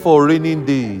prepare for raining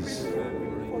days.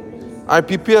 I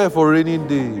prepare for raining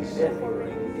days.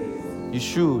 You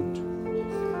should.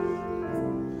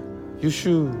 You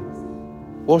should.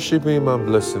 Worship him and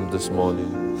bless him this morning.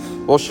 Worship